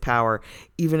everything in his power,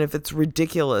 even if it's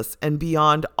ridiculous and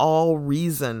beyond all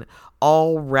reason,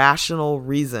 all rational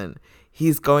reason.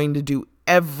 He's going to do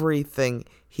everything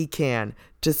he can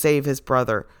to save his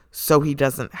brother so he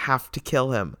doesn't have to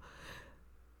kill him.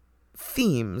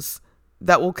 Themes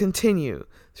that will continue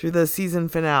through the season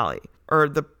finale, or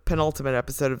the penultimate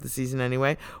episode of the season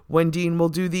anyway, when Dean will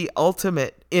do the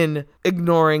ultimate in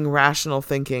ignoring rational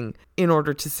thinking in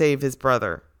order to save his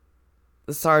brother.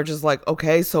 Sarge is like,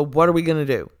 okay, so what are we going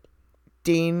to do?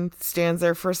 Dean stands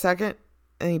there for a second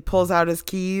And he pulls out his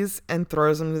keys and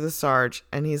throws them to the Sarge.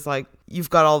 And he's like,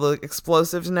 you've got all the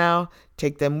explosives now.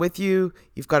 Take them with you.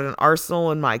 You've got an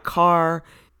arsenal in my car.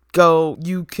 Go,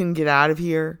 you can get out of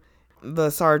here.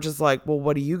 The Sarge is like, well,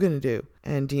 what are you going to do?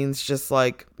 And Dean's just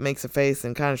like, makes a face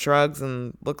and kind of shrugs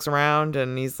and looks around.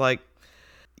 And he's like,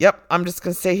 yep, I'm just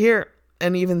going to stay here.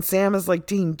 And even Sam is like,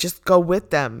 Dean, just go with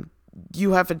them.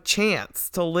 You have a chance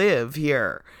to live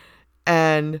here.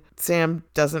 And Sam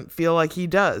doesn't feel like he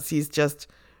does. He's just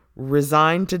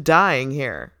resigned to dying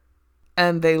here.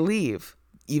 And they leave,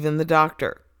 even the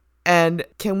doctor. And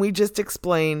can we just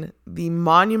explain the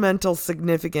monumental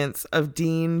significance of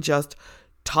Dean just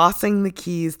tossing the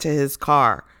keys to his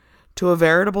car to a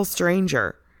veritable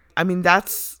stranger? I mean,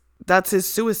 that's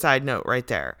his suicide note right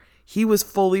there. He was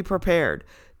fully prepared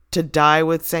to die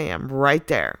with Sam right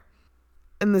there.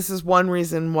 And this is one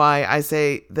reason why I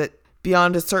say that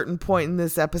beyond a certain point in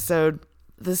this episode,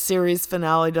 the series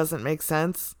finale doesn't make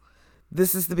sense.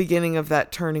 This is the beginning of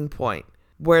that turning point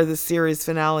where the series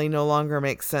finale no longer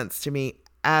makes sense to me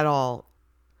at all.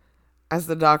 As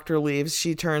the doctor leaves,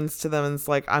 she turns to them and is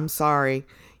like, I'm sorry.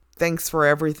 Thanks for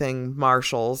everything,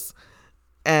 Marshals.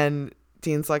 And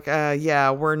Dean's like,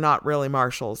 yeah, we're not really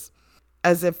Marshals.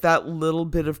 As if that little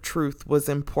bit of truth was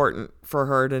important for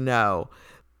her to know.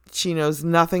 She knows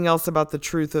nothing else about the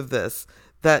truth of this,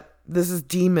 that this is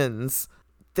demons.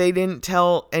 They didn't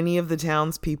tell any of the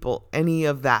townspeople any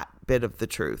of that bit of the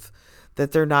truth,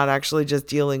 that they're not actually just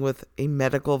dealing with a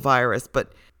medical virus,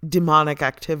 but demonic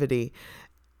activity.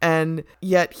 And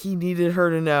yet he needed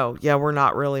her to know, yeah, we're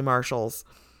not really Marshals.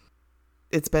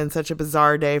 It's been such a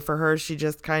bizarre day for her. She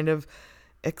just kind of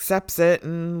accepts it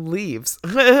and leaves.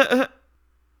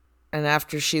 And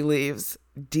after she leaves,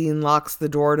 Dean locks the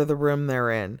door to the room they're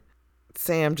in.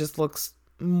 Sam just looks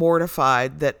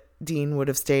mortified that Dean would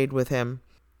have stayed with him.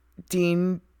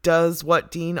 Dean does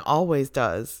what Dean always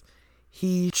does.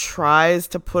 He tries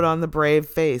to put on the brave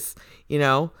face. You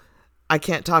know, I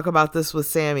can't talk about this with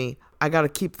Sammy. I got to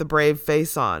keep the brave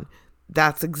face on.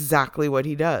 That's exactly what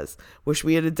he does. Wish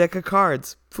we had a deck of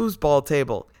cards, foosball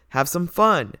table, have some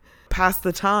fun, pass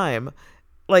the time.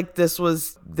 Like this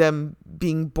was them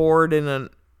being bored in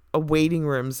a waiting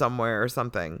room somewhere or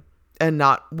something and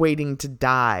not waiting to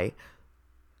die.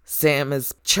 Sam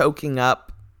is choking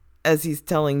up as he's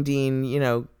telling Dean, you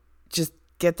know, just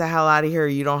get the hell out of here.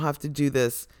 You don't have to do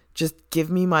this. Just give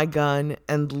me my gun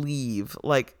and leave.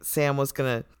 Like Sam was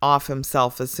going to off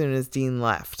himself as soon as Dean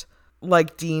left.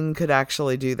 Like Dean could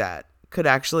actually do that. Could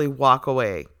actually walk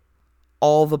away.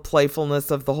 All the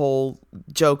playfulness of the whole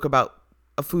joke about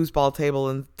a foosball table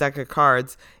and deck of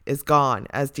cards is gone,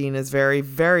 as Dean is very,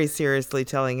 very seriously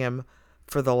telling him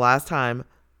for the last time,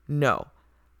 no,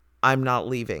 I'm not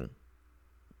leaving.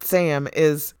 Sam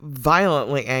is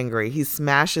violently angry. He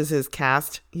smashes his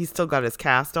cast. He's still got his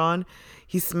cast on.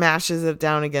 He smashes it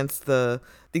down against the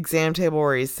exam table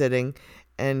where he's sitting,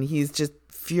 and he's just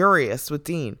furious with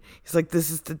Dean. He's like, this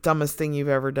is the dumbest thing you've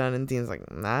ever done. And Dean's like,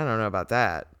 I don't know about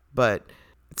that, but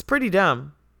it's pretty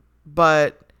dumb.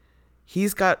 But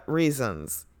he's got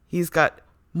reasons. He's got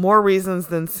more reasons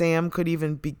than Sam could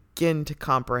even begin to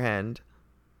comprehend.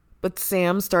 But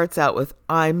Sam starts out with,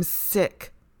 I'm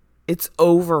sick. It's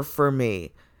over for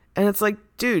me. And it's like,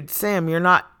 dude, Sam,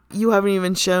 you haven't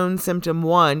even shown symptom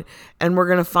 1, and we're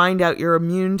going to find out you're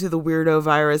immune to the weirdo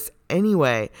virus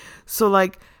anyway. So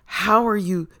like, how are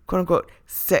you, quote unquote,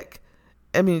 sick?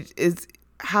 I mean,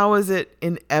 how is it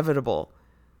inevitable?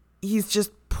 He's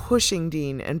just pushing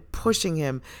Dean and pushing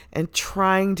him and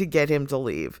trying to get him to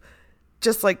leave.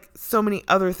 Just like so many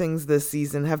other things this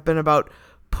season have been about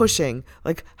pushing.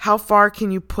 Like, how far can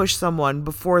you push someone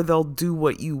before they'll do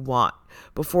what you want,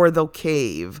 before they'll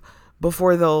cave,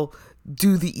 before they'll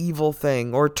do the evil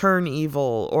thing or turn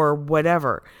evil or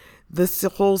whatever? This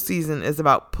whole season is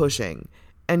about pushing,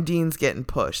 and Dean's getting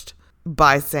pushed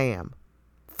by Sam.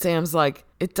 Sam's like,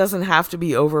 it doesn't have to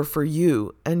be over for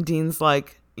you. And Dean's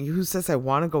like, who says I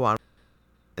want to go on?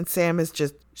 And Sam is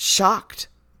just shocked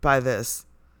by this,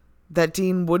 that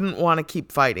Dean wouldn't want to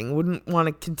keep fighting, wouldn't want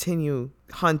to continue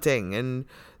hunting and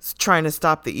trying to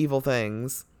stop the evil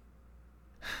things.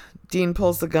 Dean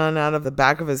pulls the gun out of the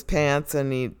back of his pants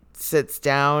and he sits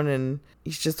down and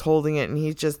he's just holding it and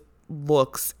he just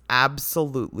looks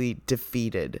absolutely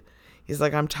defeated. He's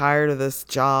like, I'm tired of this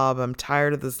job. I'm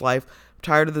tired of this life. I'm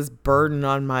tired of this burden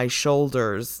on my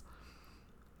shoulders.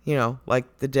 You know,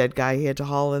 like the dead guy he had to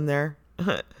haul in there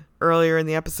earlier in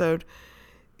the episode.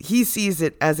 He sees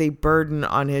it as a burden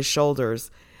on his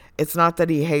shoulders. It's not that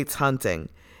he hates hunting.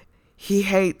 He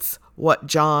hates what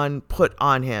John put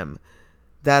on him.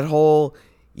 That whole,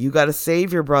 You got to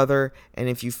save your brother, and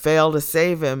if you fail to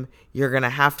save him, you're going to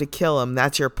have to kill him.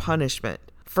 That's your punishment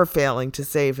for failing to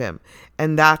save him.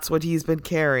 And that's what he's been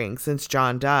carrying since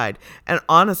John died. And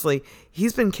honestly,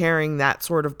 he's been carrying that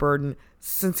sort of burden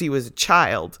since he was a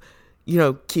child.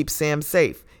 Keep Sam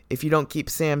safe. If you don't keep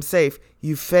Sam safe,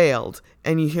 you failed,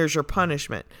 and here's your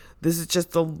punishment. This is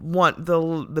just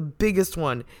the biggest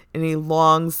one in a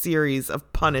long series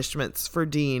of punishments for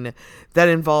Dean that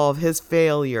involve his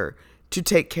failure to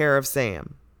take care of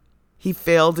Sam. He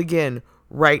failed again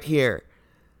right here.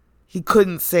 He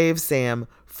couldn't save Sam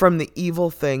from the evil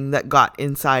thing that got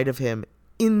inside of him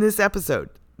in this episode,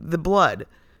 the blood.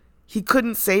 He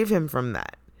couldn't save him from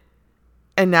that.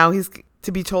 And now he's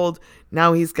to be told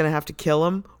now he's going to have to kill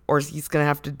him, or he's going to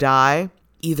have to die.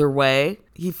 Either way,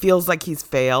 he feels like he's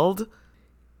failed.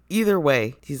 Either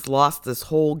way, he's lost this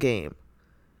whole game.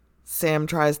 Sam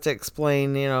tries to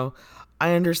explain, I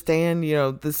understand,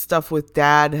 this stuff with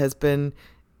Dad has been,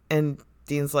 and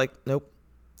Dean's like, nope,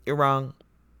 you're wrong.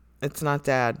 It's not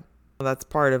Dad. That's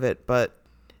part of it,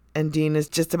 and Dean is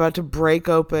just about to break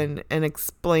open and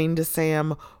explain to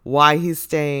Sam why he's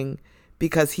staying,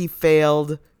 because he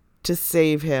failed to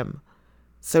save him.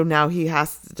 So now he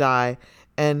has to die.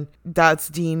 And that's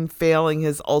Dean failing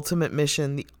his ultimate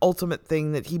mission, the ultimate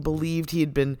thing that he believed he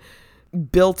had been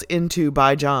built into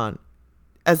by John.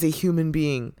 As a human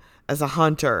being, as a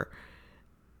hunter,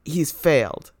 he's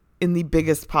failed in the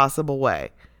biggest possible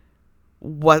way.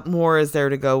 What more is there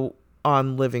to go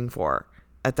on living for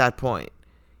at that point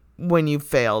when you've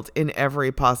failed in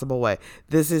every possible way?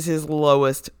 This is his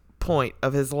lowest point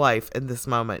of his life in this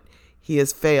moment. He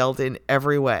has failed in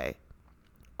every way.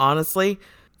 Honestly,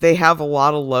 they have a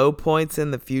lot of low points in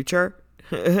the future.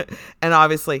 And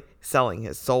obviously, selling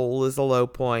his soul is a low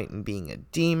point, and being a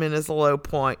demon is a low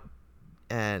point,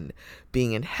 and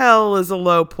being in hell is a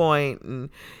low point, and,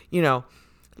 a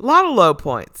lot of low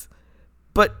points.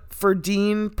 But for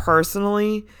Dean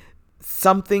personally,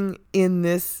 something in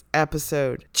this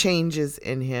episode changes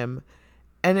in him,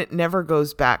 and it never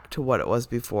goes back to what it was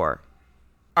before.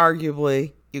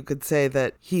 Arguably, you could say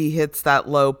that he hits that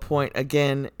low point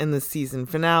again in the season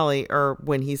finale, or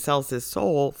when he sells his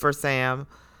soul for Sam,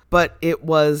 but it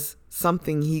was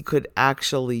something he could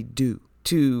actually do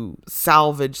to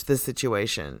salvage the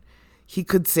situation. He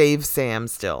could save Sam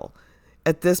still.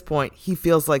 At this point, he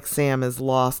feels like Sam is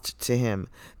lost to him,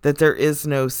 that there is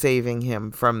no saving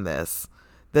him from this,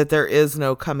 that there is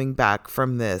no coming back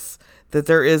from this, that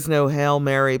there is no Hail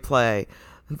Mary play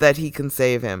that he can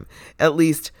save him. At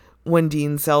least when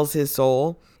Dean sells his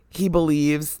soul, he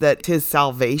believes that his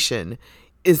salvation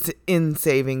is in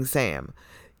saving Sam.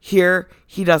 Here,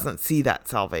 he doesn't see that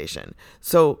salvation.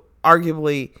 So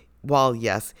arguably, while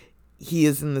yes, he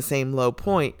is in the same low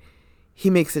point, he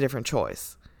makes a different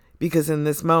choice. Because in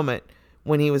this moment,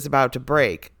 when he was about to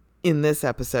break in this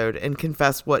episode and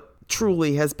confess what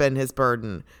truly has been his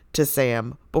burden to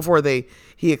Sam before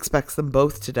he expects them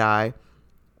both to die,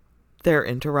 they're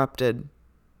interrupted.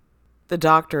 The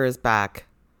doctor is back.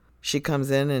 She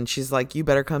comes in and she's like, you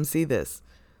better come see this.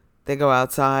 They go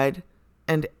outside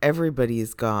and everybody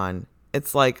is gone.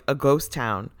 It's like a ghost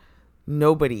town.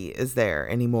 Nobody is there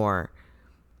anymore.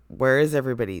 Where is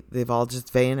everybody? They've all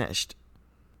just vanished.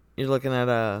 You're looking at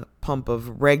a pump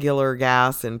of regular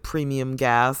gas and premium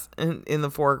gas in the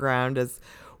foreground as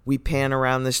we pan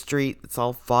around the street. It's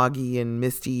all foggy and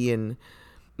misty and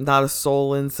not a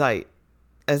soul in sight.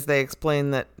 As they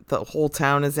explain that the whole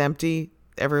town is empty,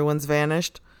 everyone's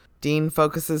vanished, Dean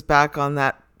focuses back on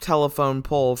that telephone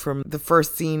pole from the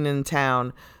first scene in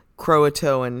town,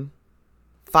 Croatoan.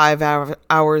 5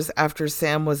 hours after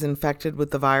Sam was infected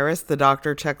with the virus, the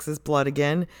doctor checks his blood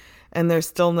again, and there's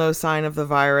still no sign of the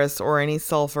virus or any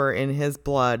sulfur in his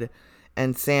blood.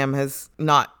 And Sam has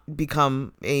not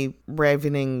become a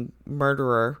ravening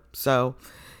murderer, so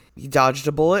he dodged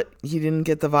a bullet. He didn't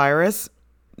get the virus.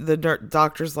 The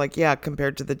doctor's like, yeah,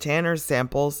 compared to the Tanner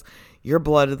samples, your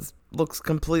blood looks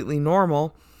completely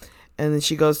normal. And then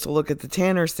she goes to look at the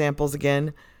Tanner samples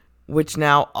again, which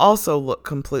now also look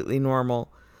completely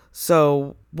normal.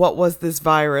 So what was this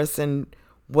virus, and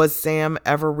was Sam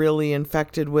ever really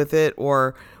infected with it?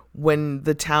 Or when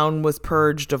the town was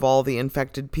purged of all the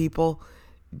infected people,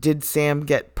 did Sam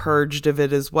get purged of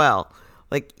it as well?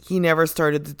 Like, he never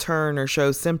started to turn or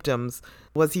show symptoms.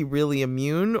 Was he really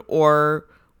immune, or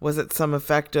was it some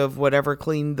effect of whatever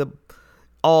cleaned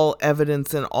all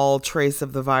evidence and all trace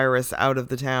of the virus out of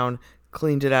the town,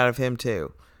 cleaned it out of him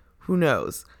too? Who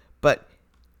knows? But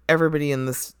everybody in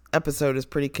this episode is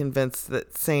pretty convinced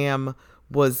that Sam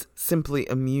was simply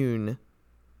immune.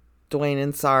 Dwayne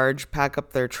and Sarge pack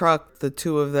up their truck. The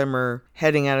two of them are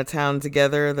heading out of town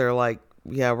together. They're like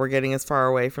yeah, we're getting as far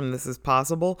away from this as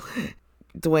possible.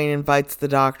 Dwayne invites the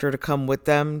doctor to come with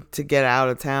them to get out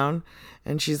of town.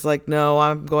 And she's like, no,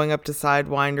 I'm going up to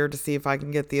Sidewinder to see if I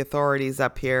can get the authorities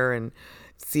up here and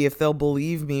see if they'll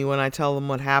believe me when I tell them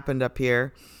what happened up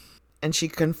here. And she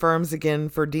confirms again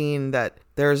for Dean that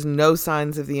there's no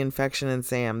signs of the infection in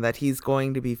Sam, that he's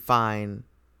going to be fine.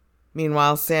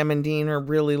 Meanwhile, Sam and Dean are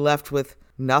really left with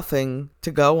nothing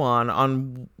to go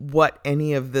on what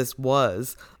any of this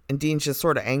was. And Dean's just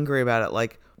sort of angry about it,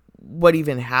 like, what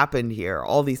even happened here?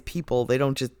 All these people,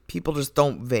 people just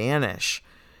don't vanish.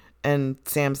 And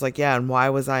Sam's like, yeah, and why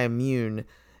was I immune?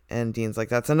 And Dean's like,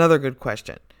 that's another good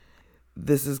question.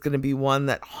 This is going to be one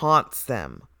that haunts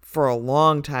them for a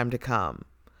long time to come.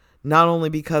 Not only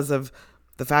because of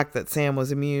the fact that Sam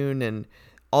was immune and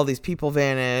all these people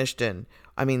vanished, and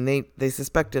I mean, they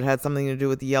suspect it had something to do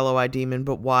with the yellow-eyed demon,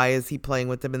 but why is he playing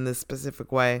with them in this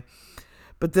specific way?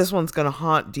 But this one's going to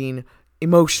haunt Dean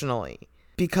emotionally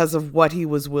because of what he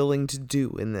was willing to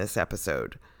do in this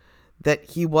episode.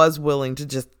 That he was willing to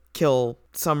just kill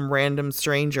some random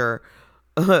stranger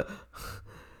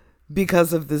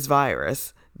because of this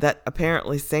virus that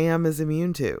apparently Sam is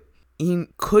immune to. He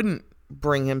couldn't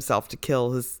bring himself to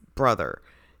kill his brother.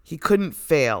 He couldn't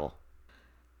fail.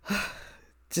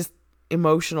 Just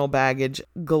emotional baggage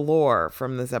galore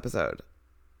from this episode.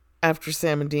 After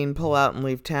Sam and Dean pull out and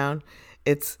leave town,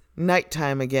 it's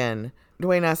nighttime again.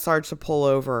 Dwayne asks Sarge to pull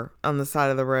over on the side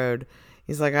of the road.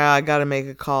 He's like, I gotta make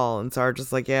a call. And Sarge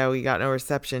is like, yeah, we got no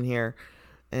reception here.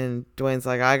 And Dwayne's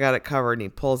like, I got it covered. And he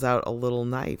pulls out a little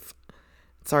knife.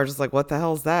 Sarge is like, what the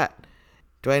hell's that?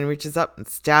 Dwayne reaches up and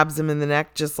stabs him in the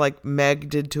neck, just like Meg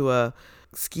did to a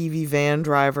skeevy van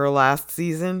driver last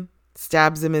season.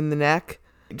 Stabs him in the neck,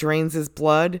 drains his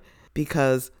blood,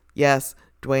 because, yes,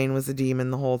 Dwayne was a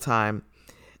demon the whole time.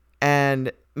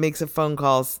 And makes a phone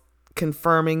call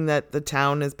confirming that the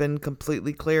town has been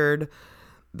completely cleared,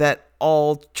 that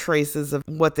all traces of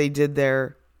what they did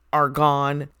there are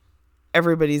gone.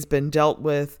 Everybody's been dealt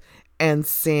with, and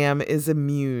Sam is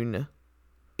immune.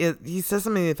 He says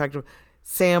something to the effect of,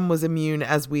 Sam was immune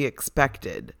as we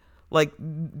expected. Like,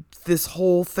 this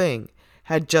whole thing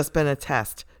had just been a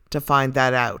test to find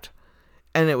that out.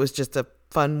 And it was just a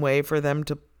fun way for them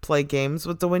to play games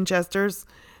with the Winchesters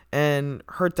and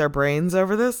hurt their brains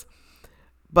over this.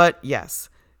 But yes,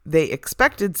 they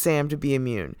expected Sam to be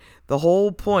immune. The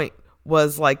whole point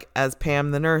was, like, as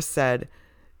Pam the nurse said,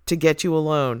 to get you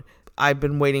alone. I've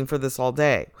been waiting for this all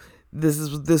day.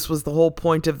 This was the whole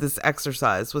point of this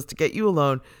exercise, was to get you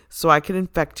alone so I could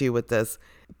infect you with this,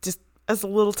 just as a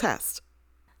little test.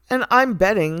 And I'm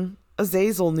betting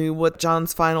Azazel knew what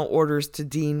John's final orders to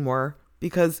Dean were,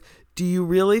 because do you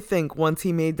really think once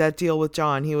he made that deal with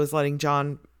John, he was letting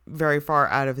John very far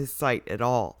out of his sight at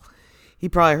all? He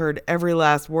probably heard every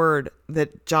last word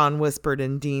that John whispered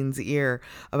in Dean's ear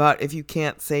about, if you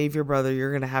can't save your brother,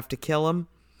 you're going to have to kill him.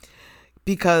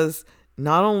 Because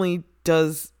not only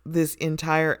does this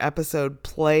entire episode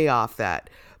play off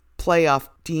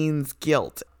Dean's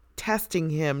guilt, testing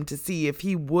him to see if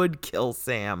he would kill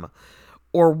Sam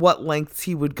or what lengths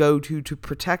he would go to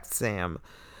protect Sam.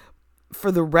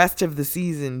 For the rest of the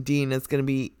season, Dean is going to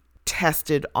be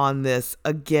tested on this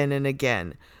again and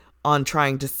again, on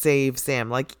trying to save Sam,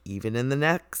 like even in the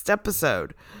next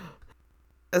episode.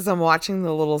 As I'm watching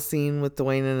the little scene with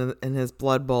Dwayne and his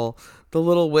blood bowl, the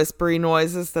little whispery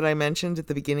noises that I mentioned at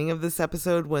the beginning of this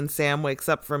episode when Sam wakes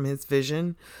up from his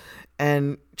vision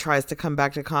and tries to come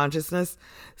back to consciousness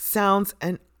sounds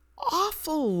an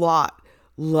awful lot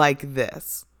like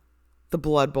this. The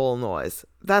blood bowl noise.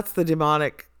 That's the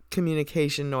demonic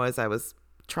communication noise I was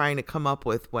trying to come up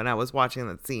with when I was watching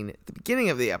that scene at the beginning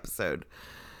of the episode.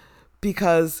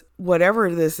 Because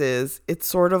whatever this is, it's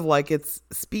sort of like it's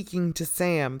speaking to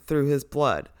Sam through his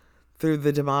blood, through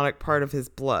the demonic part of his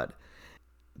blood.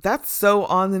 That's so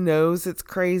on the nose, it's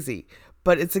crazy,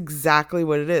 but it's exactly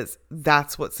what it is.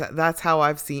 That's how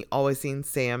I've always seen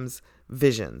Sam's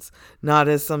visions, not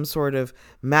as some sort of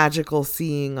magical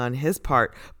seeing on his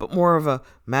part, but more of a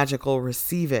magical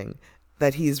receiving,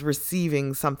 that he's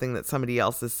receiving something that somebody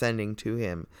else is sending to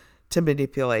him to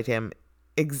manipulate him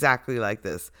exactly like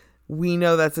this. We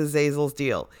know that's Azazel's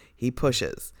deal. He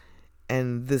pushes.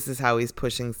 And this is how he's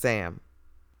pushing Sam.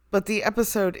 But the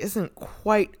episode isn't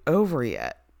quite over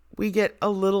yet. We get a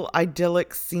little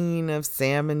idyllic scene of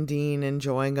Sam and Dean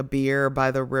enjoying a beer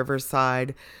by the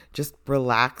riverside, just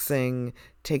relaxing,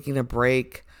 taking a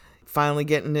break, finally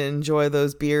getting to enjoy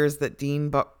those beers that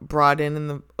Dean brought in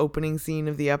the opening scene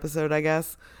of the episode, I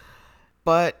guess.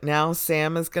 But now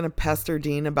Sam is going to pester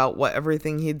Dean about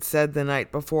everything he'd said the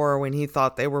night before when he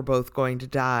thought they were both going to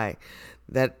die.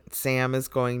 that Sam is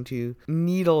going to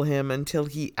needle him until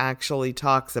he actually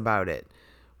talks about it.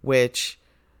 Which,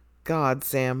 God,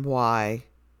 Sam, why?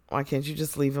 Why can't you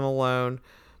just leave him alone?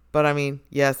 But I mean,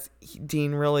 yes,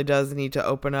 Dean really does need to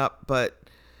open up, but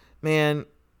man,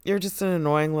 you're just an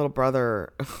annoying little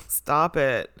brother. Stop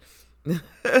it.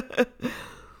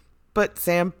 But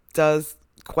Sam does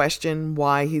question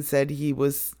why he said he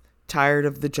was tired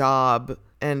of the job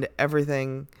and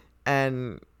everything.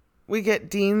 And we get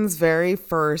Dean's very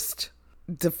first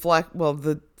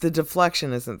the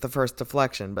deflection isn't the first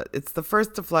deflection, but it's the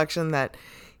first deflection that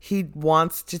he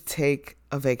wants to take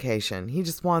a vacation. He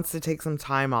just wants to take some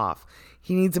time off.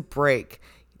 He needs a break.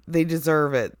 They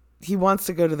deserve it. He wants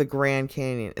to go to the Grand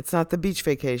Canyon. It's not the beach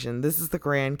vacation. This is the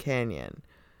Grand Canyon.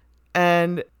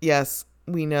 And yes,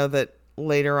 we know that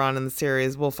later on in the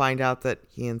series, we'll find out that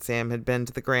he and Sam had been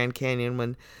to the Grand Canyon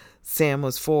when Sam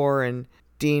was 4 and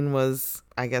Dean was,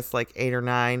 I guess, like 8 or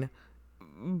 9.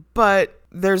 But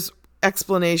there's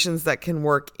explanations that can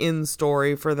work in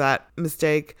story for that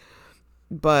mistake.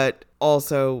 But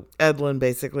also, Edlund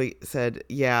basically said,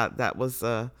 yeah, that was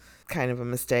kind of a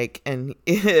mistake, and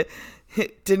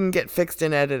it didn't get fixed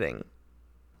in editing.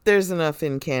 There's enough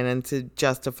in canon to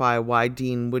justify why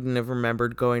Dean wouldn't have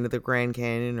remembered going to the Grand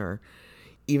Canyon, or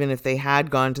even if they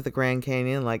had gone to the Grand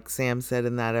Canyon, like Sam said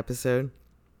in that episode,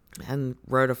 and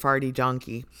rode a farty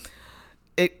donkey.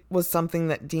 It was something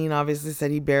that Dean obviously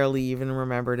said he barely even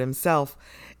remembered himself,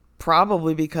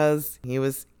 probably because he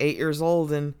was 8 years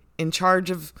old and in charge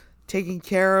of taking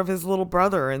care of his little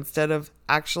brother instead of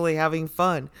actually having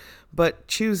fun. But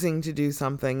choosing to do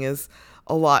something is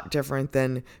a lot different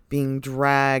than being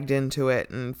dragged into it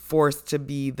and forced to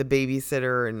be the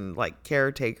babysitter and like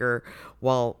caretaker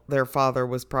while their father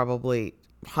was probably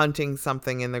hunting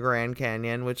something in the Grand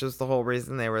Canyon, which is the whole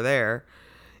reason they were there.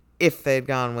 If they'd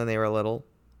gone when they were little,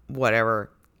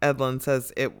 whatever. Edlund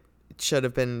says it should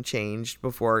have been changed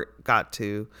before it got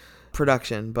to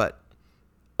production, but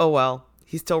oh well,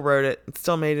 he still wrote it and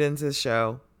still made it into the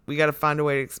show. We got to find a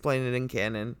way to explain it in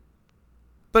canon.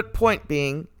 But point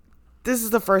being, this is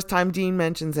the first time Dean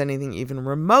mentions anything even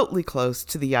remotely close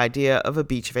to the idea of a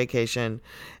beach vacation.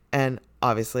 And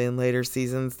obviously in later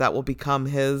seasons, that will become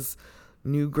his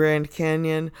new Grand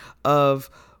Canyon of,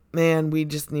 man, we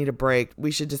just need a break.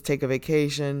 We should just take a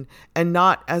vacation, and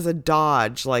not as a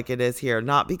dodge like it is here.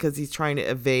 Not because he's trying to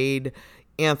evade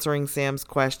answering Sam's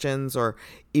questions or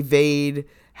evade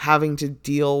having to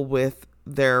deal with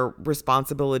their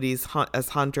responsibilities as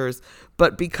hunters,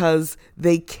 but because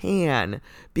they can,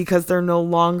 because they're no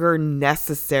longer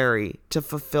necessary to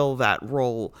fulfill that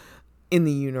role in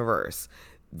the universe.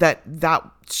 That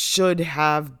should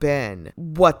have been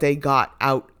what they got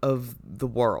out of the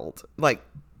world. Like,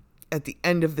 at the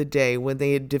end of the day, when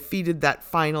they had defeated that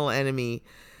final enemy,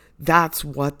 that's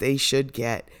what they should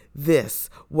get. This,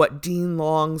 what Dean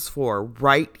longs for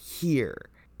right here,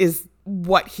 is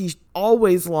what he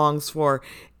always longs for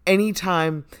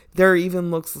anytime there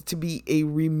even looks to be a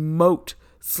remote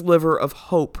sliver of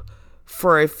hope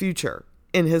for a future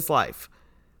in his life.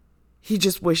 He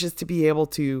just wishes to be able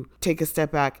to take a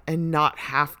step back and not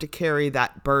have to carry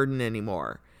that burden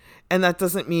anymore. And that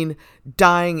doesn't mean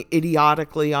dying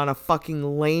idiotically on a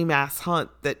fucking lame-ass hunt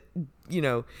that,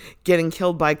 getting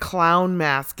killed by clown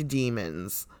mask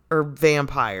demons or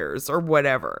vampires or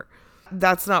whatever.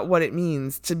 That's not what it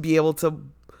means to be able to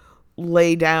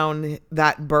lay down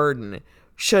that burden.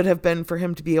 Should have been for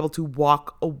him to be able to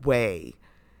walk away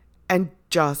and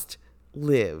just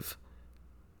live.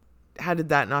 How did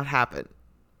that not happen?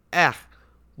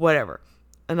 Whatever.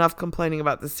 Enough complaining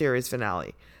about the series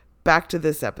finale. Back to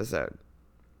this episode.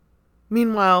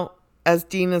 Meanwhile, as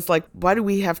Dean is like, why do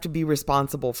we have to be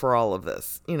responsible for all of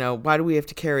this? Why do we have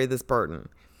to carry this burden?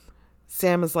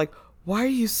 Sam is like, why are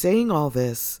you saying all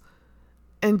this?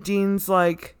 And Dean's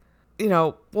like,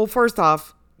 well, first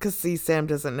off, because Sam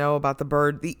doesn't know about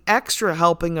the extra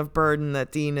helping of burden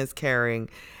that Dean is carrying.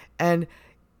 And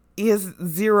he has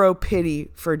zero pity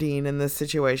for Dean in this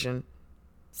situation.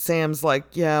 Sam's like,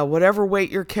 yeah, whatever weight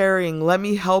you're carrying, let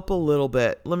me help a little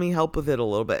bit. Let me help with it a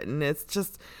little bit. And it's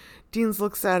just, Dean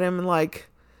looks at him and like,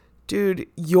 dude,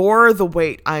 you're the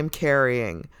weight I'm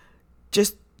carrying.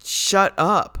 Just shut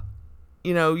up.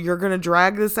 You're going to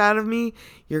drag this out of me.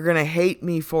 You're going to hate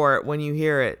me for it when you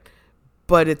hear it.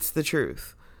 But it's the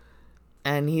truth.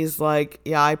 And he's like,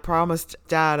 yeah, I promised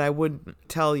Dad I wouldn't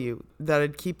tell you, that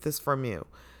I'd keep this from you.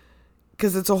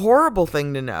 Because it's a horrible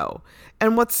thing to know.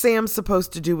 And what's Sam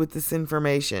supposed to do with this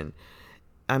information?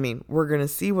 I mean, we're going to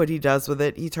see what he does with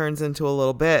it. He turns into a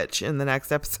little bitch in the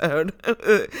next episode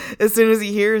as soon as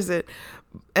he hears it.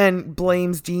 and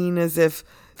blames Dean as if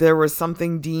there was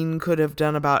something Dean could have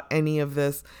done about any of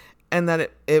this, and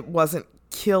that it wasn't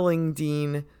killing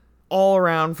Dean all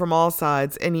around from all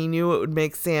sides, and he knew it would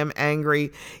make Sam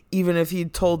angry, even if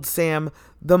he'd told Sam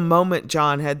the moment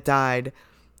John had died.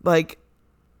 Like,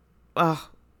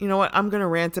 you know what? I'm going to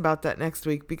rant about that next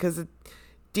week, because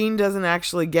Dean doesn't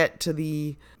actually get to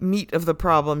the meat of the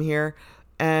problem here.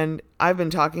 And I've been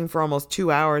talking for almost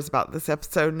 2 hours about this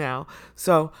episode now.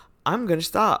 So I'm going to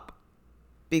stop,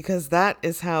 because that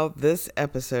is how this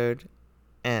episode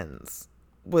ends,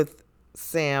 with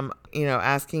Sam,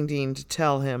 asking Dean to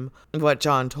tell him what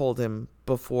John told him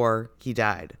before he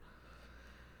died.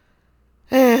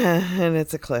 And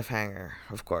it's a cliffhanger,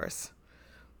 of course.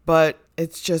 But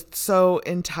it's just so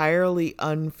entirely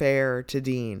unfair to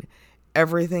Dean.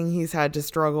 Everything he's had to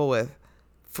struggle with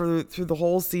through the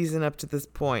whole season up to this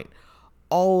point,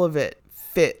 all of it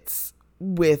fits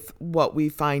with what we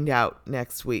find out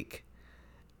next week.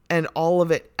 And all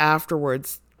of it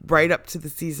afterwards, right up to the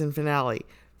season finale,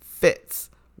 fits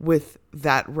with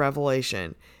that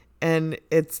revelation. And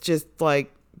it's just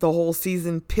like the whole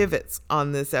season pivots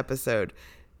on this episode.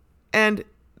 And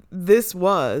this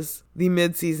was the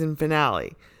mid-season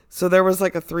finale. So there was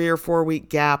like a 3 or 4 week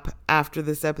gap after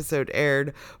this episode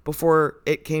aired before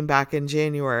it came back in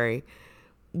January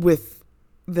with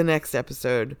the next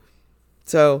episode.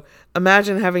 So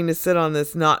imagine having to sit on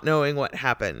this not knowing what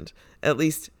happened. At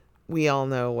least we all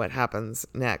know what happens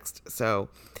next. So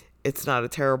it's not a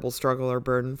terrible struggle or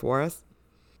burden for us.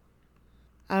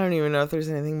 I don't even know if there's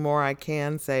anything more I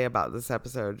can say about this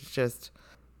episode. It's just,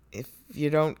 if you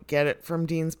don't get it from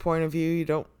Dean's point of view, you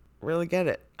don't really get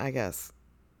it, I guess.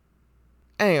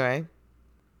 Anyway,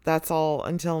 that's all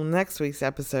until next week's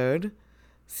episode,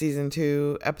 Season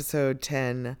 2, Episode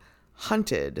 10,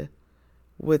 Hunted,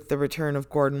 with the return of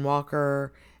Gordon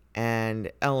Walker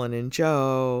and Ellen and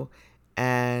Joe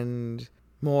and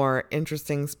more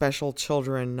interesting special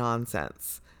children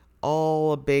nonsense.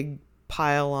 All a big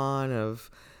pile-on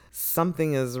of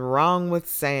something is wrong with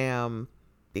Sam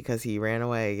because he ran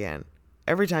away again.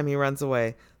 Every time he runs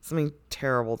away, something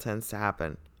terrible tends to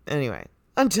happen. Anyway,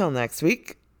 until next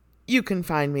week, you can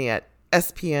find me at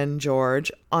SPN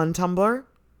George on Tumblr,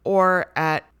 or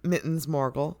at Mittens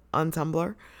Morgul on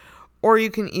Tumblr, or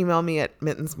you can email me at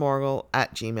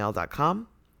mittensmorgul@gmail.com.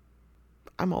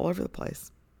 I'm all over the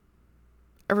place.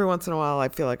 Every once in a while, I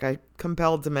feel like I'm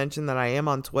compelled to mention that I am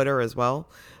on Twitter as well,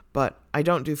 but I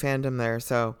don't do fandom there,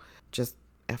 so just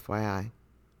FYI.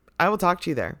 I will talk to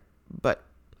you there, but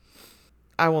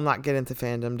I will not get into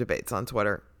fandom debates on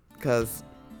Twitter, because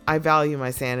I value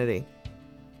my sanity.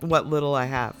 What little I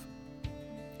have,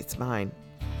 it's mine,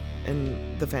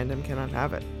 and the fandom cannot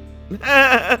have it.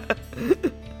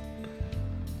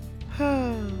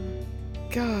 Oh,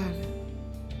 God.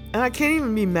 And I can't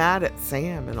even be mad at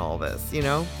Sam and all this, He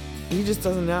just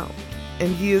doesn't know.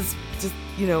 And he is just,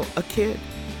 a kid.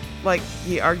 Like,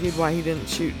 he argued why he didn't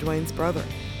shoot Dwayne's brother,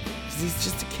 because he's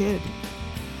just a kid.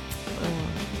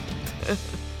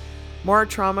 More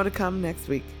trauma to come next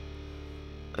week.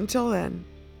 Until then,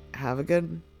 have a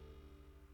good